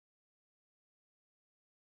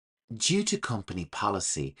 Due to company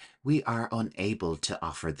policy, we are unable to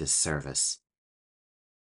offer this service.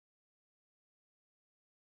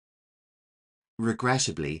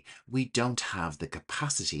 Regrettably, we don't have the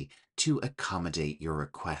capacity to accommodate your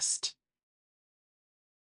request.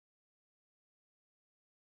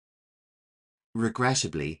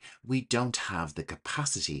 Regrettably, we don't have the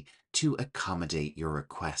capacity to accommodate your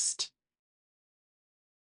request.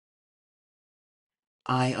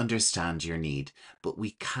 I understand your need, but we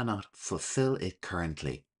cannot fulfill it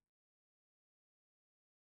currently.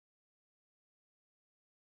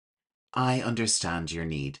 I understand your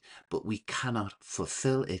need, but we cannot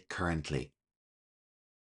fulfill it currently.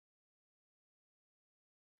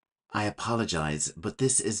 I apologize, but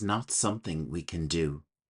this is not something we can do.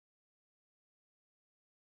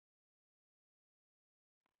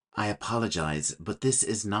 I apologize, but this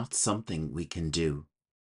is not something we can do.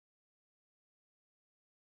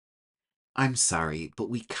 I'm sorry, but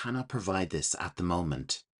we cannot provide this at the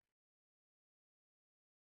moment.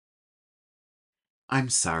 I'm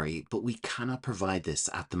sorry, but we cannot provide this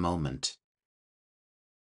at the moment.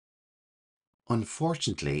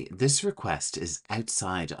 Unfortunately, this request is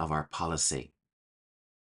outside of our policy.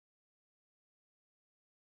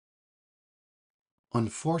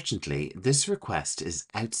 Unfortunately, this request is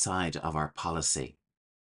outside of our policy.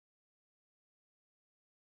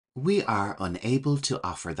 We are unable to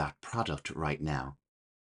offer that product right now.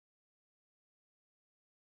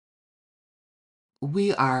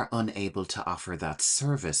 We are unable to offer that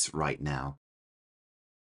service right now.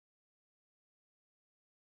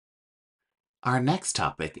 Our next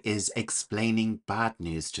topic is explaining bad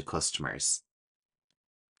news to customers.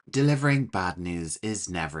 Delivering bad news is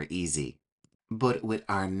never easy. But with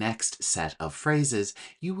our next set of phrases,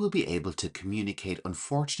 you will be able to communicate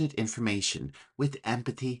unfortunate information with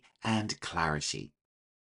empathy and clarity.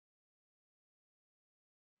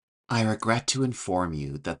 I regret to inform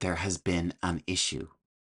you that there has been an issue.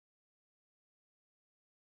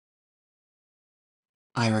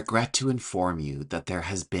 I regret to inform you that there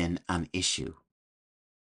has been an issue.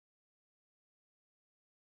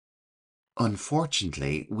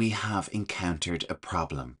 Unfortunately, we have encountered a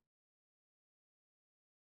problem.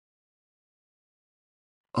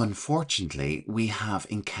 Unfortunately, we have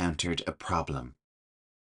encountered a problem.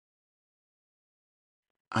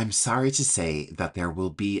 I'm sorry to say that there will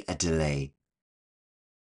be a delay.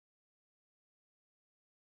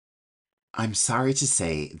 I'm sorry to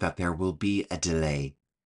say that there will be a delay.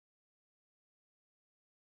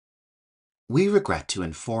 We regret to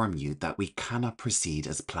inform you that we cannot proceed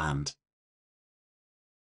as planned.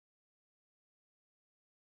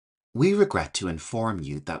 We regret to inform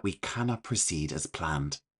you that we cannot proceed as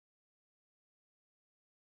planned.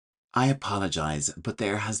 I apologize, but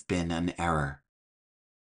there has been an error.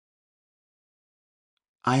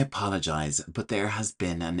 I apologize, but there has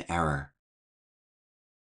been an error.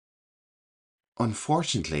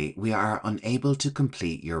 Unfortunately, we are unable to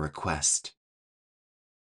complete your request.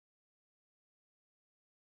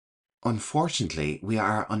 Unfortunately, we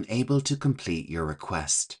are unable to complete your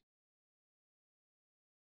request.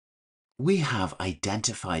 We have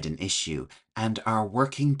identified an issue and are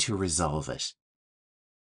working to resolve it.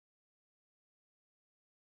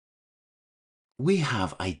 We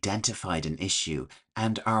have identified an issue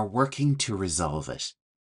and are working to resolve it.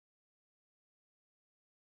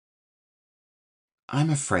 I'm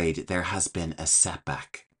afraid there has been a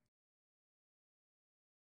setback.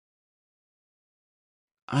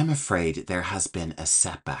 I'm afraid there has been a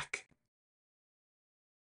setback.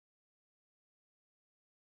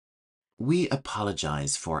 We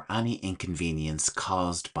apologize for any inconvenience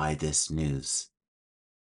caused by this news.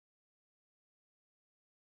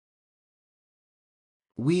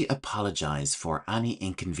 We apologize for any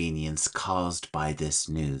inconvenience caused by this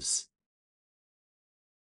news.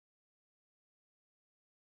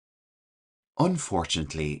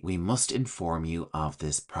 Unfortunately, we must inform you of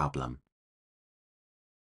this problem.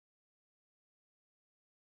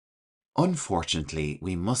 Unfortunately,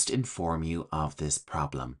 we must inform you of this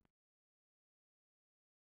problem.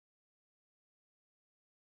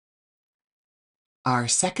 Our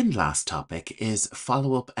second last topic is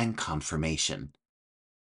follow-up and confirmation.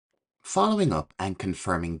 Following up and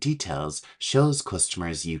confirming details shows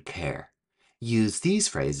customers you care. Use these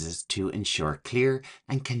phrases to ensure clear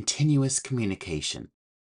and continuous communication.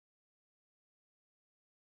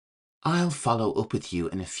 I'll follow up with you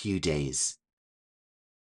in a few days.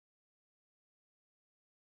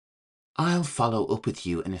 I'll follow up with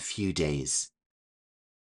you in a few days.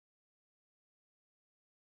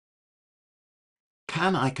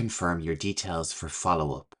 Can I confirm your details for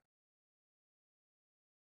follow-up?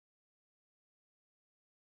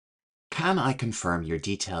 Can I confirm your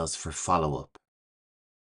details for follow-up?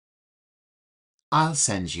 I'll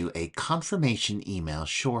send you a confirmation email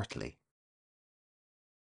shortly.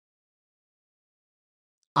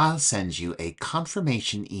 I'll send you a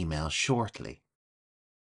confirmation email shortly.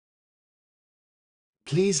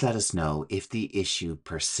 Please let us know if the issue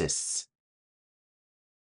persists.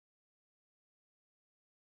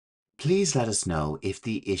 Please let us know if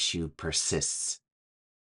the issue persists.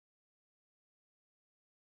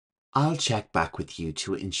 I'll check back with you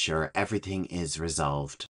to ensure everything is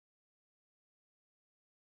resolved.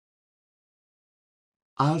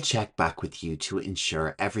 I'll check back with you to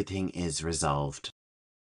ensure everything is resolved.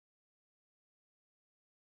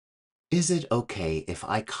 Is it okay if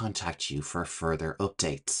I contact you for further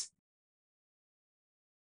updates?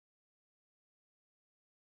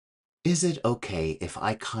 Is it okay if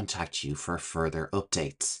I contact you for further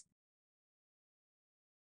updates?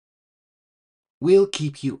 We'll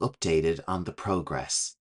keep you updated on the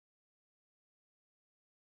progress.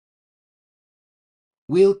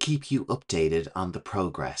 We'll keep you updated on the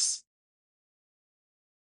progress.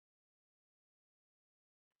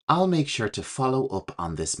 I'll make sure to follow up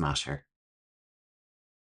on this matter.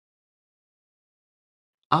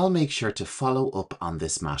 I'll make sure to follow up on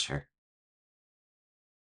this matter.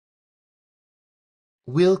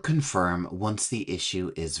 We'll confirm once the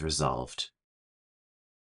issue is resolved.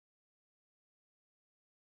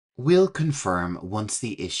 We'll confirm once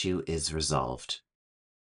the issue is resolved.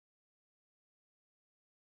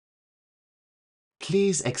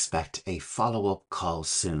 Please expect a follow-up call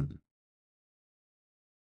soon.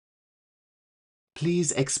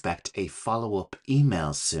 Please expect a follow-up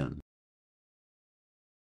email soon.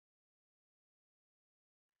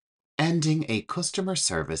 Ending a customer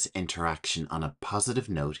service interaction on a positive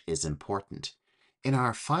note is important. In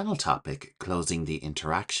our final topic, closing the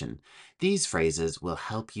interaction, these phrases will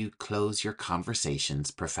help you close your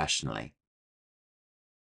conversations professionally.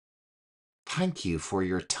 Thank you for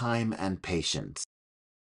your time and patience.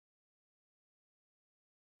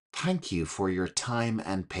 Thank you for your time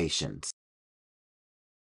and patience.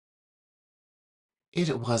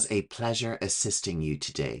 It was a pleasure assisting you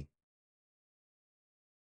today.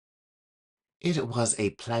 It was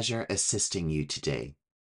a pleasure assisting you today.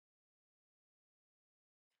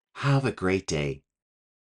 Have a great day.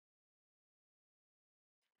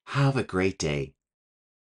 Have a great day.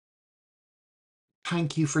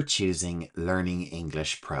 Thank you for choosing Learning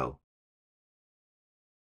English Pro.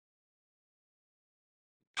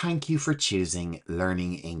 Thank you for choosing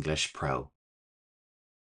Learning English Pro.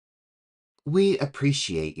 We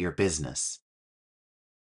appreciate your business.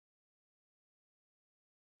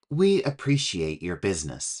 We appreciate your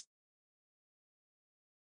business.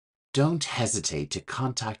 Don't hesitate to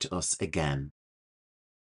contact us again.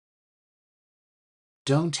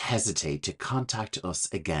 Don't hesitate to contact us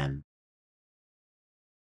again.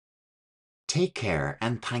 Take care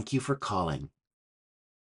and thank you for calling.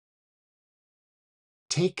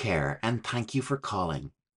 Take care and thank you for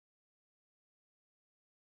calling.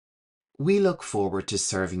 We look forward to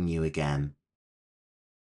serving you again.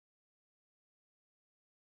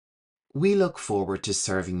 We look forward to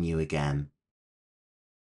serving you again.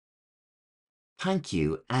 Thank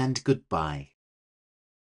you and goodbye.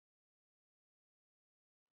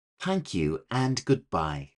 Thank you and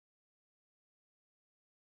goodbye.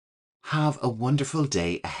 Have a wonderful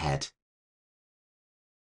day ahead.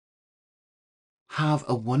 Have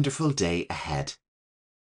a wonderful day ahead.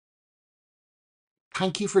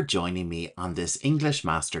 Thank you for joining me on this English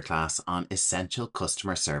masterclass on essential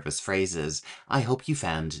customer service phrases. I hope you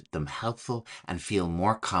found them helpful and feel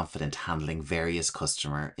more confident handling various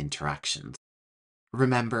customer interactions.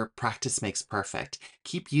 Remember, practice makes perfect.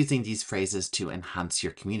 Keep using these phrases to enhance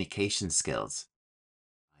your communication skills.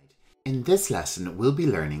 In this lesson, we'll be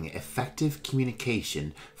learning effective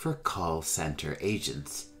communication for call center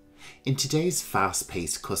agents. In today's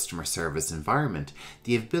fast-paced customer service environment,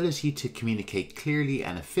 the ability to communicate clearly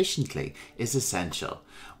and efficiently is essential.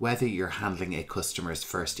 Whether you're handling a customer's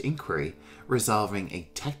first inquiry, resolving a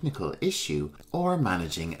technical issue, or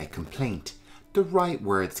managing a complaint, the right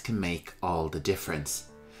words can make all the difference.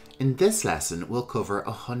 In this lesson, we'll cover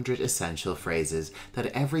 100 essential phrases that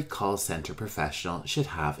every call center professional should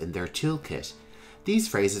have in their toolkit. These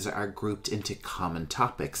phrases are grouped into common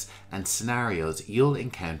topics and scenarios you'll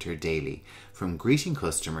encounter daily, from greeting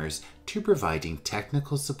customers to providing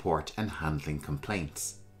technical support and handling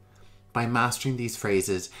complaints. By mastering these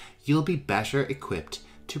phrases, you'll be better equipped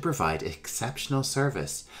to provide exceptional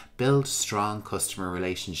service, build strong customer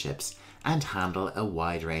relationships, and handle a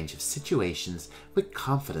wide range of situations with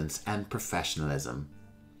confidence and professionalism.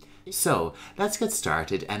 So, let's get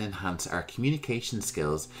started and enhance our communication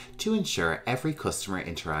skills to ensure every customer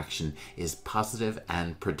interaction is positive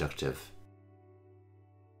and productive.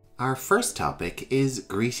 Our first topic is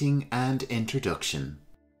greeting and introduction.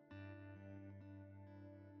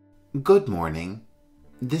 Good morning.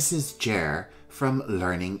 This is Jer from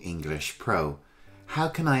Learning English Pro. How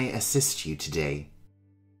can I assist you today?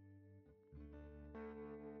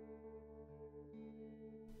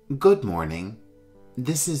 Good morning.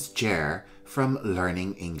 This is Jer from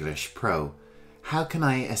Learning English Pro. How can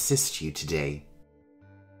I assist you today?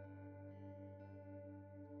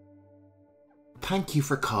 Thank you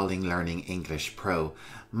for calling Learning English Pro.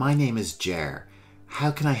 My name is Jer.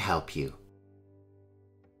 How can I help you?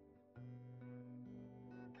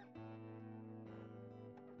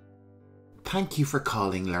 Thank you for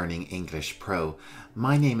calling Learning English Pro.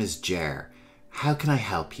 My name is Jer. How can I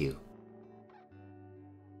help you?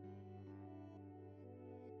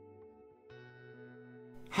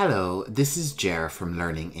 Hello, this is Jer from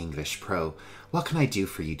Learning English Pro. What can I do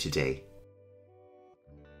for you today?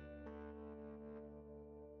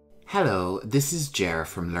 Hello, this is Jer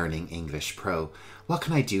from Learning English Pro. What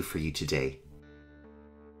can I do for you today?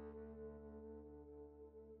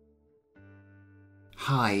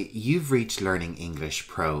 Hi, you've reached Learning English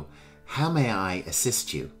Pro. How may I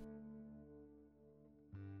assist you?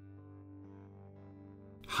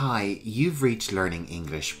 Hi, you've reached Learning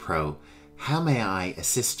English Pro. How may I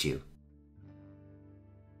assist you?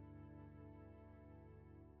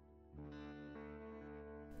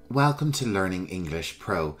 Welcome to Learning English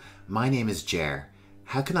Pro. My name is Jer.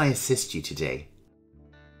 How can I assist you today?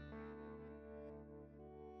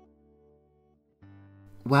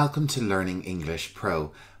 Welcome to Learning English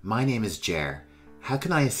Pro. My name is Jer. How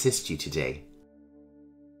can I assist you today?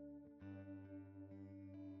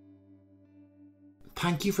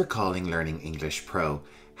 Thank you for calling Learning English Pro.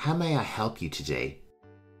 How may I help you today?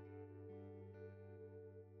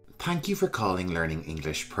 Thank you for calling Learning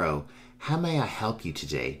English Pro. How may I help you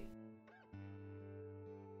today?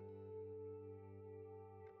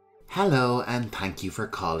 Hello, and thank you for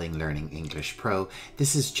calling Learning English Pro.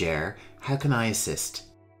 This is Jer. How can I assist?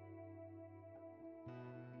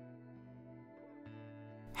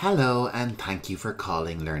 Hello, and thank you for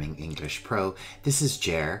calling Learning English Pro. This is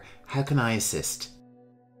Jer. How can I assist?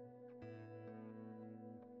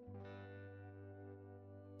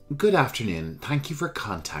 Good afternoon. Thank you for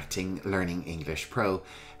contacting Learning English Pro.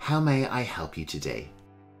 How may I help you today?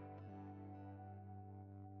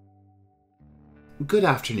 Good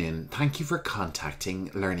afternoon. Thank you for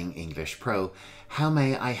contacting Learning English Pro. How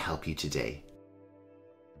may I help you today?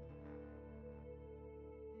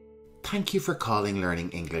 Thank you for calling Learning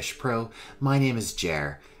English Pro. My name is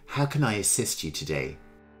Jer. How can I assist you today?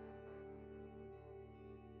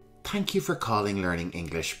 Thank you for calling Learning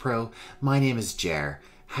English Pro. My name is Jer.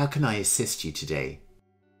 How can I assist you today?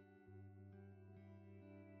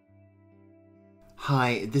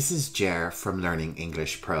 Hi, this is Jer from Learning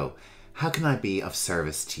English Pro. How can I be of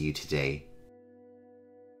service to you today?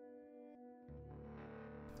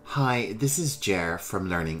 Hi, this is Jer from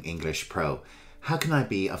Learning English Pro. How can I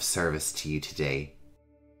be of service to you today?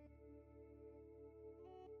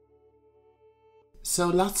 So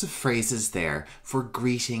lots of phrases there for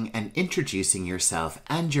greeting and introducing yourself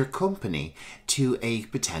and your company to a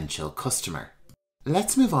potential customer.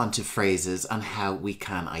 Let's move on to phrases on how we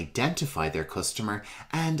can identify their customer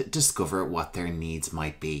and discover what their needs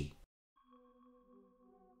might be.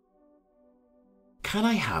 Can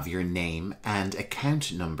I have your name and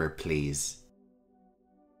account number, please?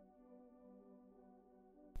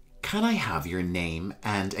 Can I have your name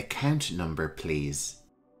and account number, please?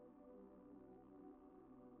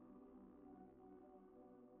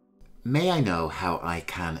 May I know how I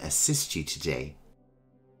can assist you today?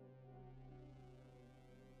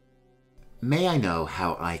 May I know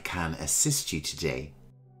how I can assist you today?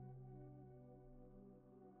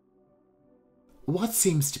 What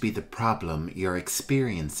seems to be the problem you're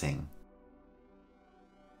experiencing?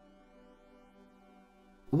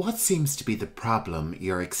 What seems to be the problem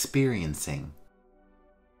you're experiencing?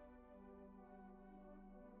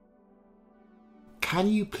 Can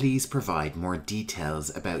you please provide more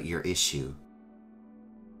details about your issue?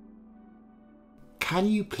 Can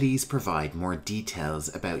you please provide more details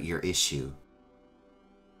about your issue?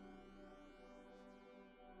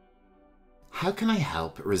 How can I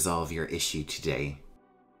help resolve your issue today?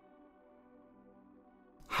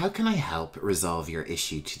 How can I help resolve your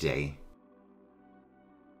issue today?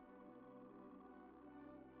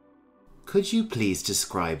 Could you please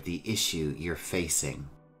describe the issue you're facing?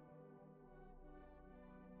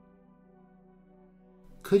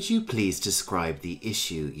 Could you please describe the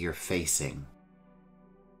issue you're facing?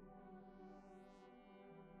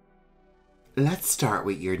 Let's start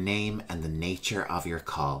with your name and the nature of your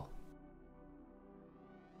call.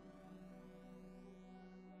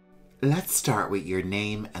 Let's start with your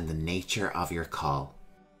name and the nature of your call.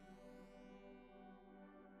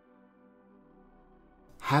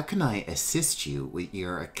 How can I assist you with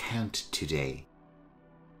your account today?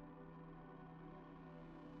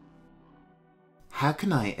 How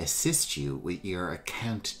can I assist you with your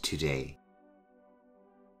account today?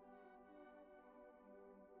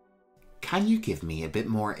 Can you give me a bit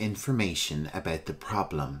more information about the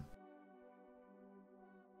problem?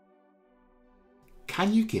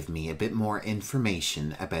 Can you give me a bit more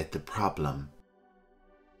information about the problem?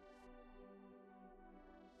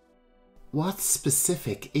 What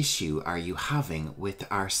specific issue are you having with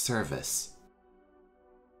our service?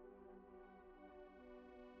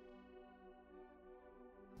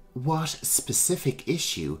 What specific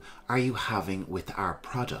issue are you having with our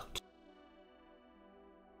product?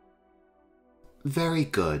 Very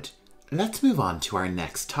good. Let's move on to our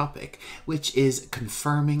next topic, which is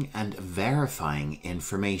confirming and verifying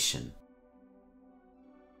information.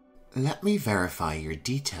 Let me verify your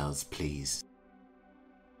details, please.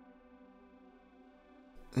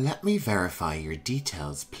 Let me verify your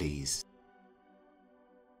details, please.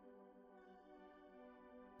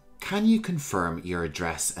 Can you confirm your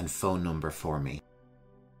address and phone number for me?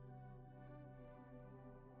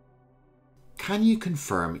 Can you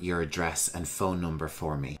confirm your address and phone number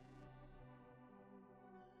for me?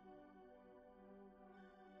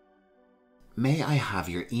 May I have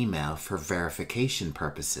your email for verification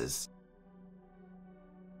purposes?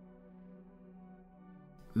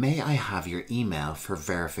 May I have your email for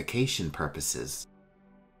verification purposes?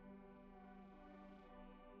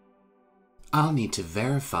 I'll need to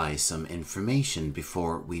verify some information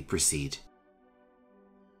before we proceed.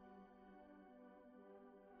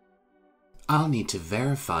 I'll need to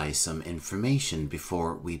verify some information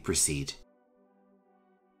before we proceed.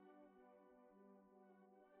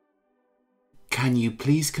 Can you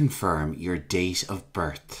please confirm your date of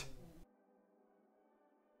birth?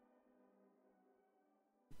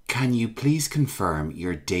 Can you please confirm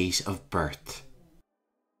your date of birth?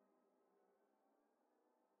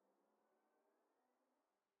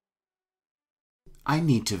 I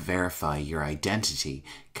need to verify your identity.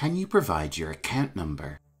 Can you provide your account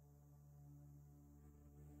number?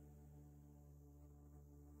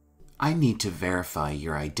 I need to verify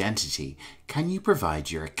your identity. Can you provide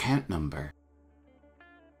your account number?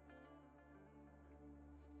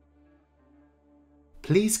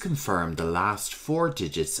 Please confirm the last 4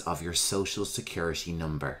 digits of your social security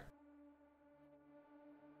number.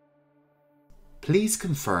 Please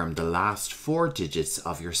confirm the last 4 digits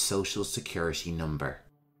of your social security number.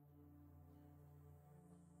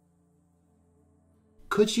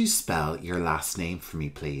 Could you spell your last name for me,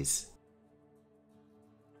 please?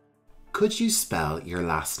 Could you spell your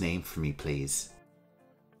last name for me, please?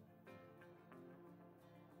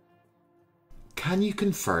 Can you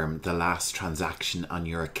confirm the last transaction on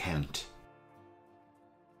your account?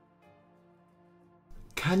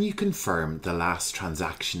 Can you confirm the last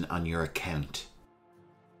transaction on your account?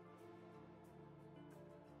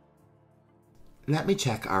 Let me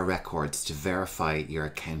check our records to verify your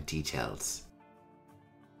account details.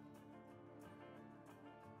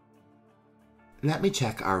 Let me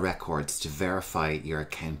check our records to verify your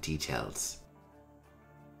account details.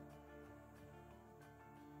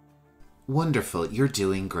 Wonderful, you're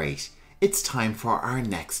doing great. It's time for our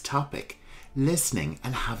next topic, listening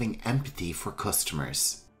and having empathy for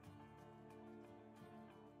customers.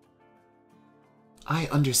 I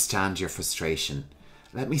understand your frustration.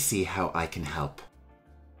 Let me see how I can help.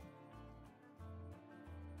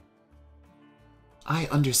 I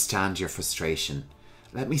understand your frustration.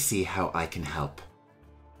 Let me see how I can help.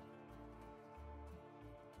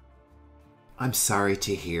 I'm sorry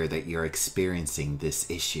to hear that you're experiencing this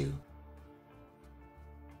issue.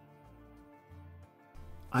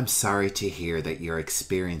 I'm sorry to hear that you're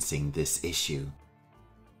experiencing this issue.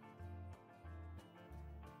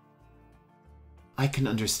 I can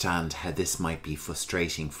understand how this might be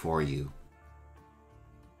frustrating for you.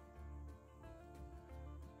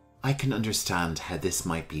 I can understand how this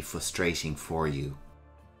might be frustrating for you.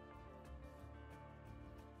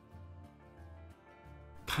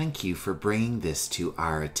 Thank you for bringing this to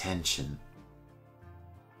our attention.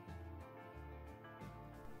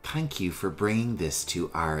 Thank you for bringing this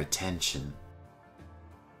to our attention.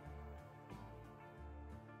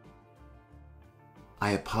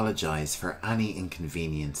 I apologize for any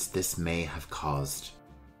inconvenience this may have caused.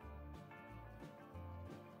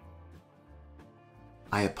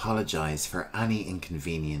 I apologize for any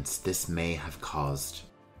inconvenience this may have caused.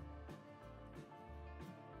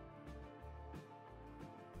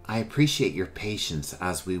 I appreciate your patience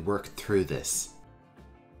as we work through this.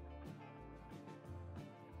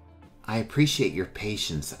 I appreciate your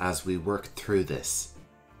patience as we work through this.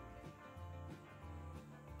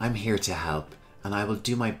 I'm here to help, and I will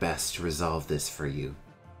do my best to resolve this for you.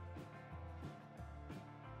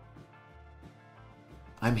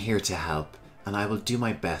 I'm here to help, and I will do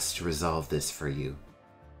my best to resolve this for you.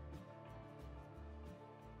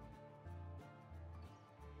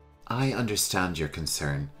 I understand your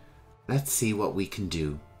concern. Let's see what we can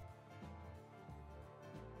do.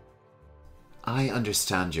 I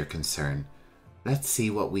understand your concern. Let's see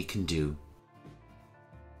what we can do.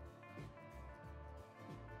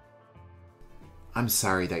 I'm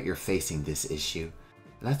sorry that you're facing this issue.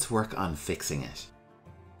 Let's work on fixing it.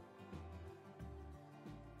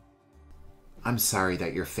 I'm sorry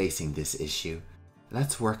that you're facing this issue.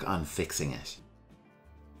 Let's work on fixing it.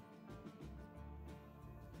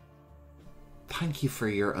 Thank you for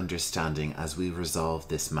your understanding as we resolve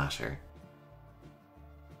this matter.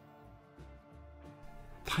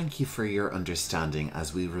 Thank you for your understanding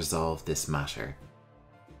as we resolve this matter.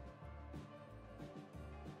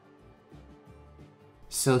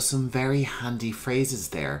 So some very handy phrases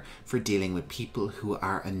there for dealing with people who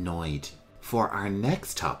are annoyed. For our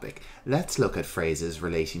next topic, let's look at phrases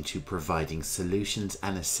relating to providing solutions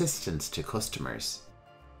and assistance to customers.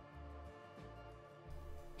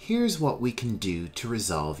 Here's what we can do to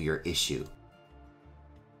resolve your issue.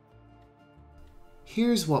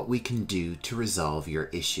 Here's what we can do to resolve your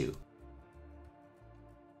issue.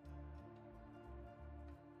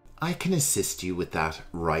 I can assist you with that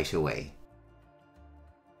right away.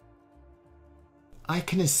 I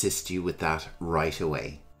can assist you with that right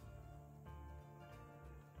away.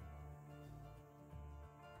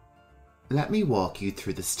 Let me walk you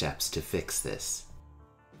through the steps to fix this.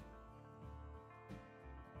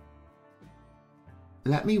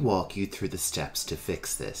 Let me walk you through the steps to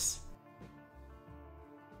fix this.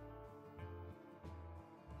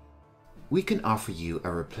 We can offer you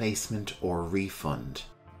a replacement or refund.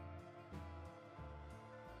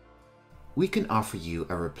 We can offer you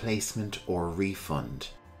a replacement or refund.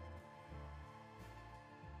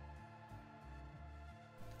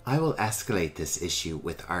 I will escalate this issue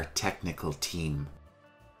with our technical team.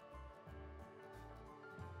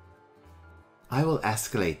 I will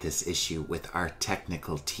escalate this issue with our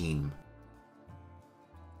technical team.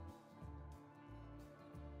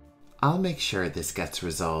 I'll make sure this gets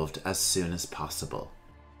resolved as soon as possible.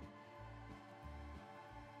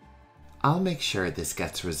 I'll make sure this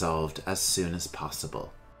gets resolved as soon as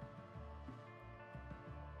possible.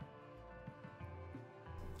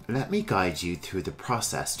 Let me guide you through the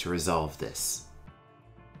process to resolve this.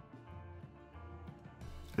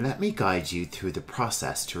 Let me guide you through the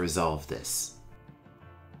process to resolve this.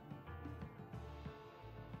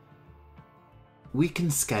 We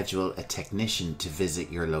can schedule a technician to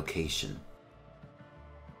visit your location.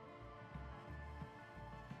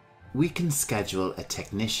 We can schedule a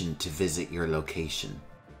technician to visit your location.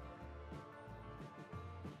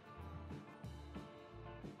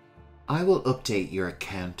 I will update your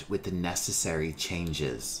account with the necessary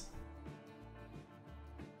changes.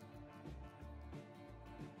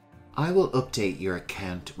 I will update your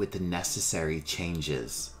account with the necessary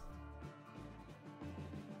changes.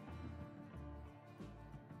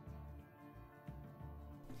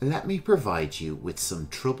 Let me provide you with some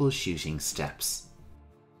troubleshooting steps.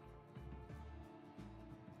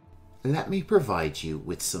 Let me provide you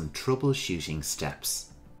with some troubleshooting steps.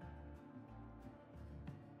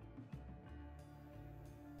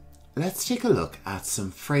 Let's take a look at some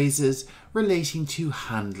phrases relating to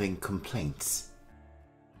handling complaints.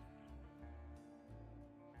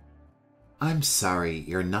 I'm sorry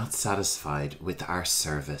you're not satisfied with our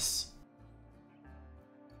service.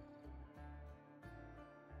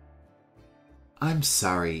 I'm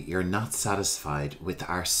sorry you're not satisfied with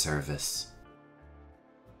our service.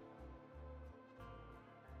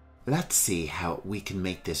 Let's see how we can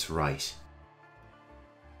make this right.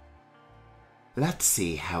 Let's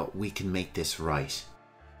see how we can make this right.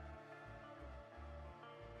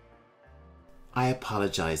 I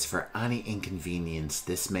apologize for any inconvenience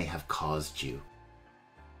this may have caused you.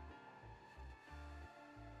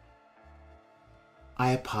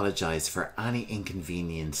 I apologize for any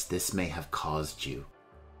inconvenience this may have caused you.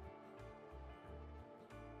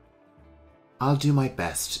 I'll do my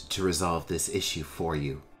best to resolve this issue for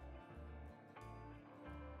you.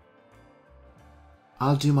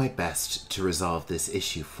 I'll do my best to resolve this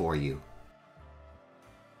issue for you.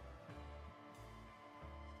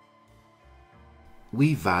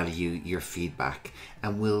 We value your feedback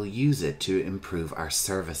and will use it to improve our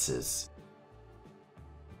services.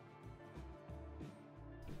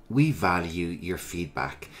 We value your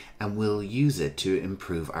feedback and will use it to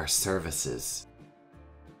improve our services.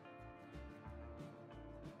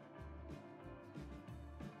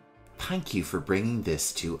 Thank you for bringing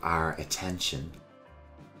this to our attention.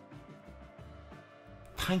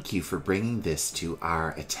 Thank you for bringing this to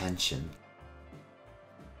our attention.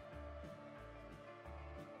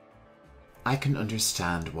 I can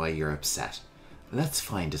understand why you're upset. Let's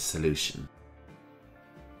find a solution.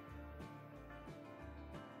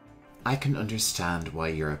 I can understand why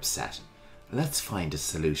you're upset. Let's find a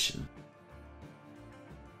solution.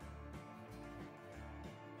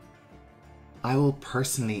 I will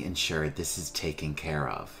personally ensure this is taken care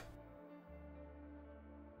of.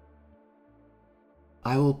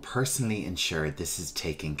 I will personally ensure this is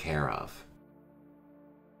taken care of.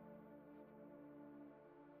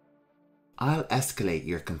 I'll escalate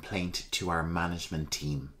your complaint to our management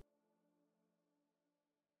team.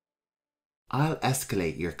 I'll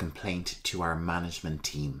escalate your complaint to our management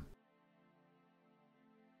team.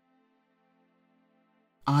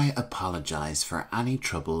 I apologize for any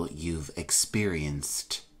trouble you've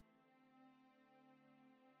experienced.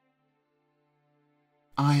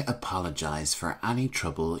 I apologize for any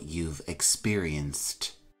trouble you've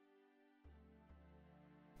experienced.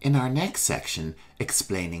 In our next section,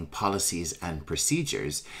 explaining policies and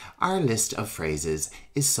procedures, our list of phrases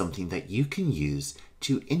is something that you can use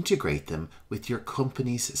to integrate them with your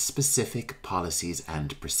company's specific policies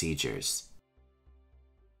and procedures.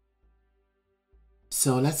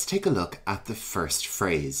 So let's take a look at the first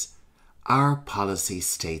phrase. Our policy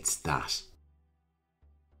states that.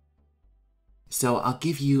 So I'll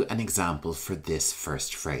give you an example for this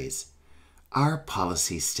first phrase. Our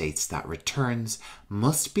policy states that returns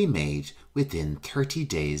must be made within 30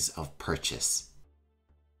 days of purchase.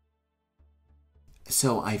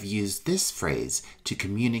 So I've used this phrase to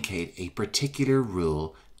communicate a particular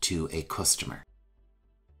rule to a customer.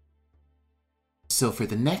 So for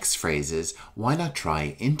the next phrases, why not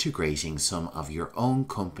try integrating some of your own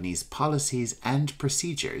company's policies and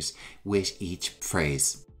procedures with each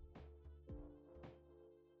phrase?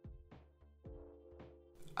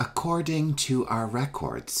 According to our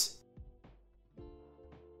records.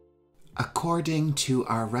 According to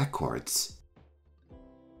our records.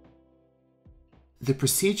 The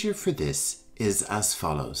procedure for this is as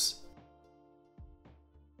follows.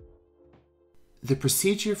 The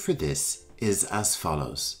procedure for this is as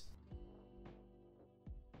follows.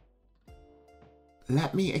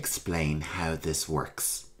 Let me explain how this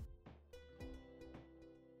works.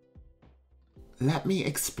 Let me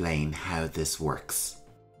explain how this works.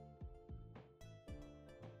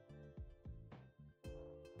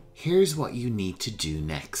 Here's what you need to do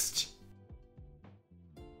next.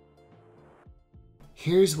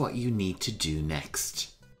 Here's what you need to do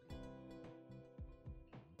next.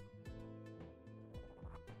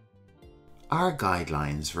 Our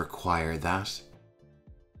guidelines require that.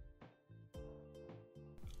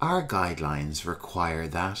 Our guidelines require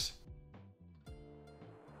that.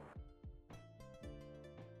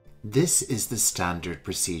 This is the standard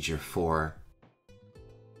procedure for.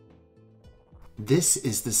 This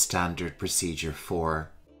is the standard procedure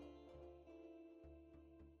for.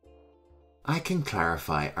 I can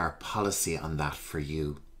clarify our policy on that for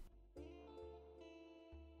you.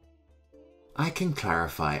 I can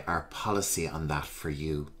clarify our policy on that for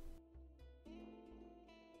you.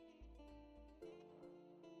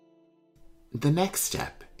 The next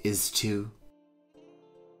step is to.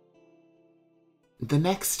 The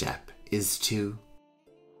next step is to.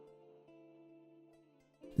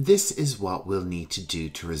 This is what we'll need to do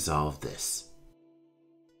to resolve this.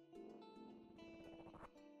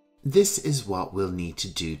 This is what we'll need to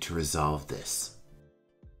do to resolve this.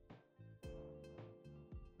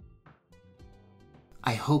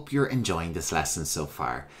 I hope you're enjoying this lesson so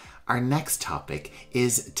far. Our next topic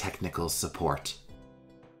is technical support.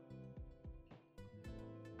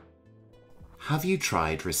 Have you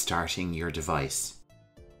tried restarting your device?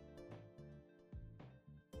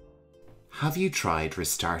 Have you tried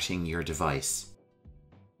restarting your device?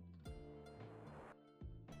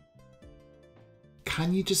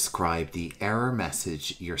 Can you describe the error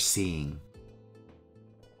message you're seeing?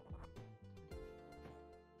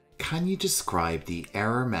 Can you describe the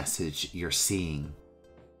error message you're seeing?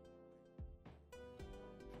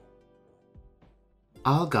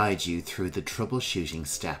 I'll guide you through the troubleshooting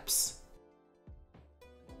steps.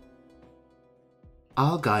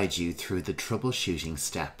 I'll guide you through the troubleshooting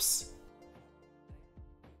steps.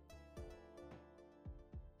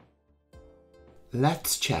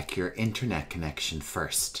 Let's check your internet connection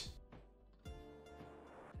first.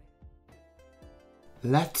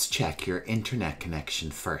 Let's check your internet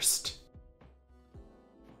connection first.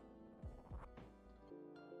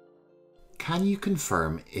 Can you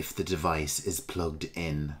confirm if the device is plugged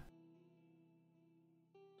in?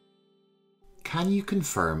 Can you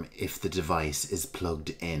confirm if the device is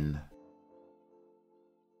plugged in?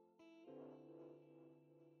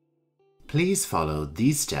 Please follow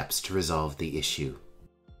these steps to resolve the issue.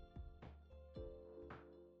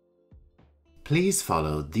 Please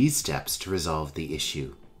follow these steps to resolve the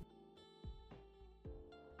issue.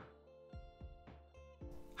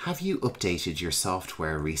 Have you updated your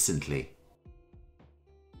software recently?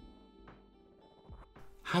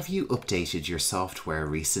 Have you updated your software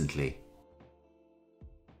recently?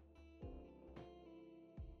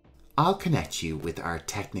 I'll connect you with our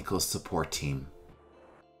technical support team.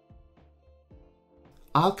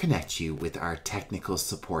 I'll connect you with our technical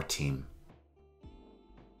support team.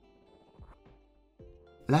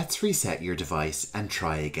 Let's reset your device and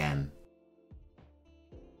try again.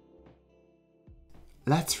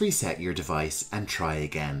 Let's reset your device and try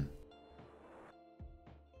again.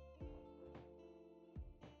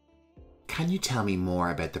 Can you tell me more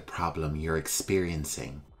about the problem you're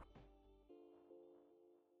experiencing?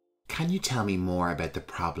 Can you tell me more about the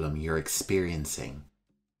problem you're experiencing?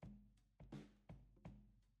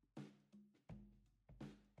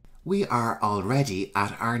 We are already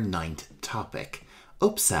at our 9th topic,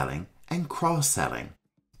 upselling and cross-selling.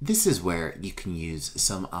 This is where you can use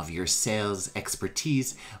some of your sales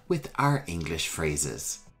expertise with our English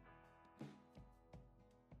phrases.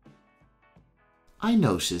 I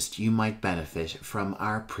noticed you might benefit from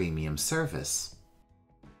our premium service.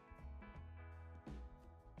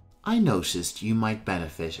 I noticed you might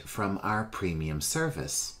benefit from our premium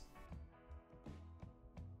service.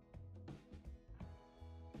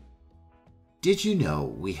 Did you know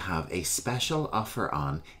we have a special offer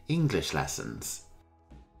on English lessons?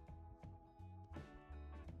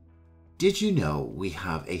 Did you know we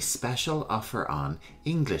have a special offer on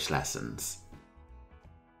English lessons?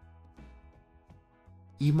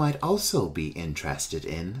 You might also be interested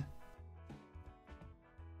in.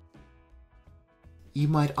 You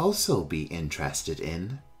might also be interested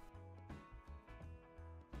in.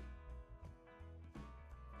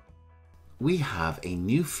 We have a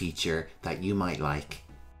new feature that you might like.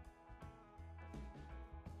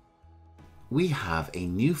 We have a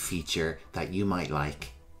new feature that you might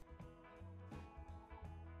like.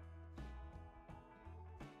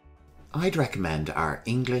 I'd recommend our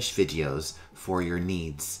English videos for your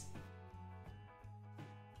needs.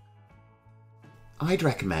 I'd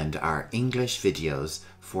recommend our English videos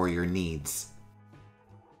for your needs.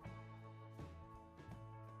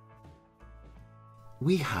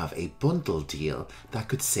 We have a bundle deal that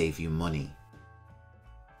could save you money.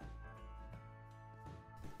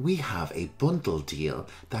 We have a bundle deal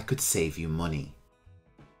that could save you money.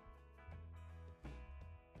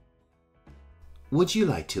 Would you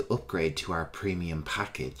like to upgrade to our premium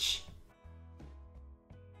package?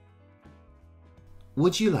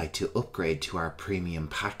 Would you like to upgrade to our premium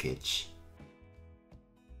package?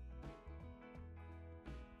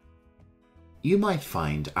 You might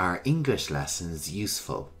find our English lessons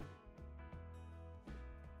useful.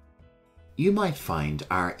 You might find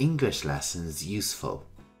our English lessons useful.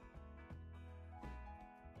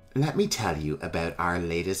 Let me tell you about our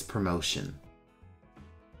latest promotion.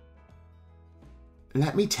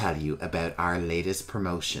 Let me tell you about our latest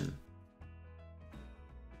promotion.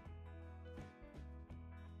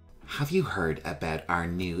 Have you heard about our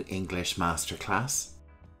new English masterclass?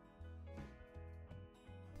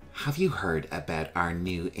 Have you heard about our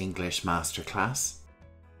new English masterclass?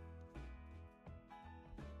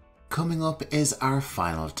 Coming up is our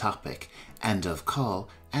final topic, end of call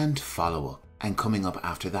and follow-up. And coming up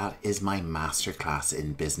after that is my masterclass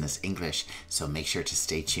in business English, so make sure to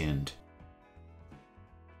stay tuned.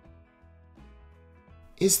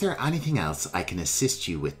 Is there anything else I can assist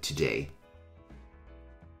you with today?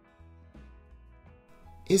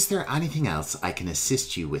 Is there anything else I can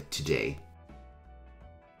assist you with today?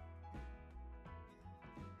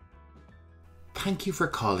 Thank you for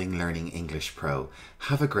calling Learning English Pro.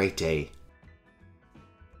 Have a great day.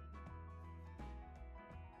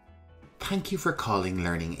 Thank you for calling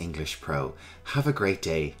Learning English Pro. Have a great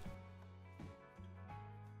day.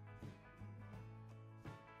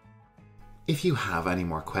 If you have any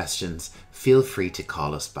more questions, feel free to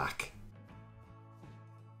call us back.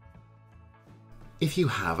 If you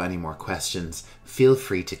have any more questions, feel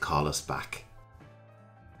free to call us back.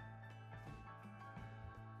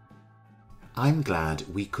 I'm glad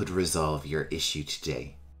we could resolve your issue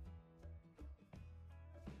today.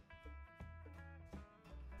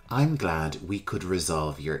 I'm glad we could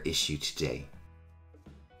resolve your issue today.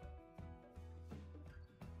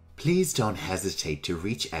 Please don't hesitate to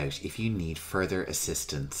reach out if you need further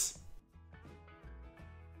assistance.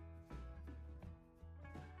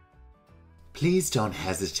 Please don't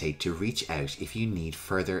hesitate to reach out if you need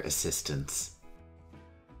further assistance.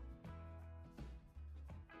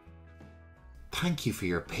 Thank you for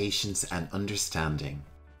your patience and understanding.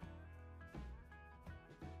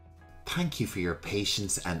 Thank you for your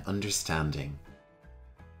patience and understanding.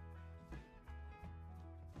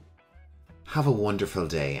 Have a wonderful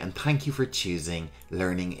day and thank you for choosing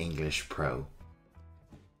Learning English Pro.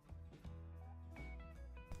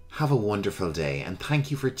 Have a wonderful day and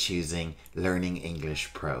thank you for choosing Learning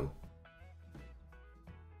English Pro.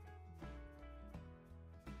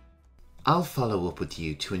 I'll follow up with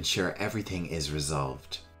you to ensure everything is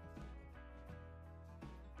resolved.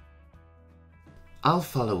 I'll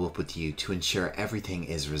follow up with you to ensure everything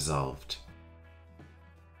is resolved.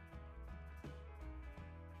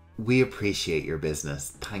 We appreciate your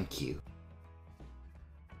business. Thank you.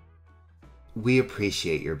 We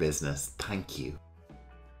appreciate your business. Thank you.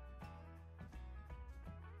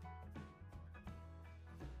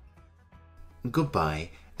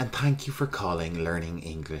 Goodbye and thank you for calling Learning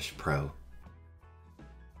English Pro.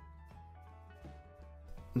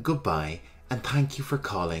 Goodbye and thank you for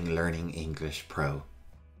calling Learning English Pro.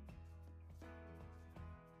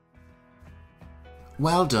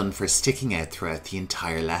 Well done for sticking out throughout the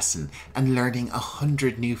entire lesson and learning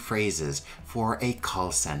 100 new phrases for a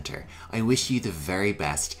call centre. I wish you the very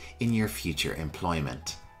best in your future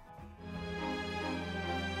employment.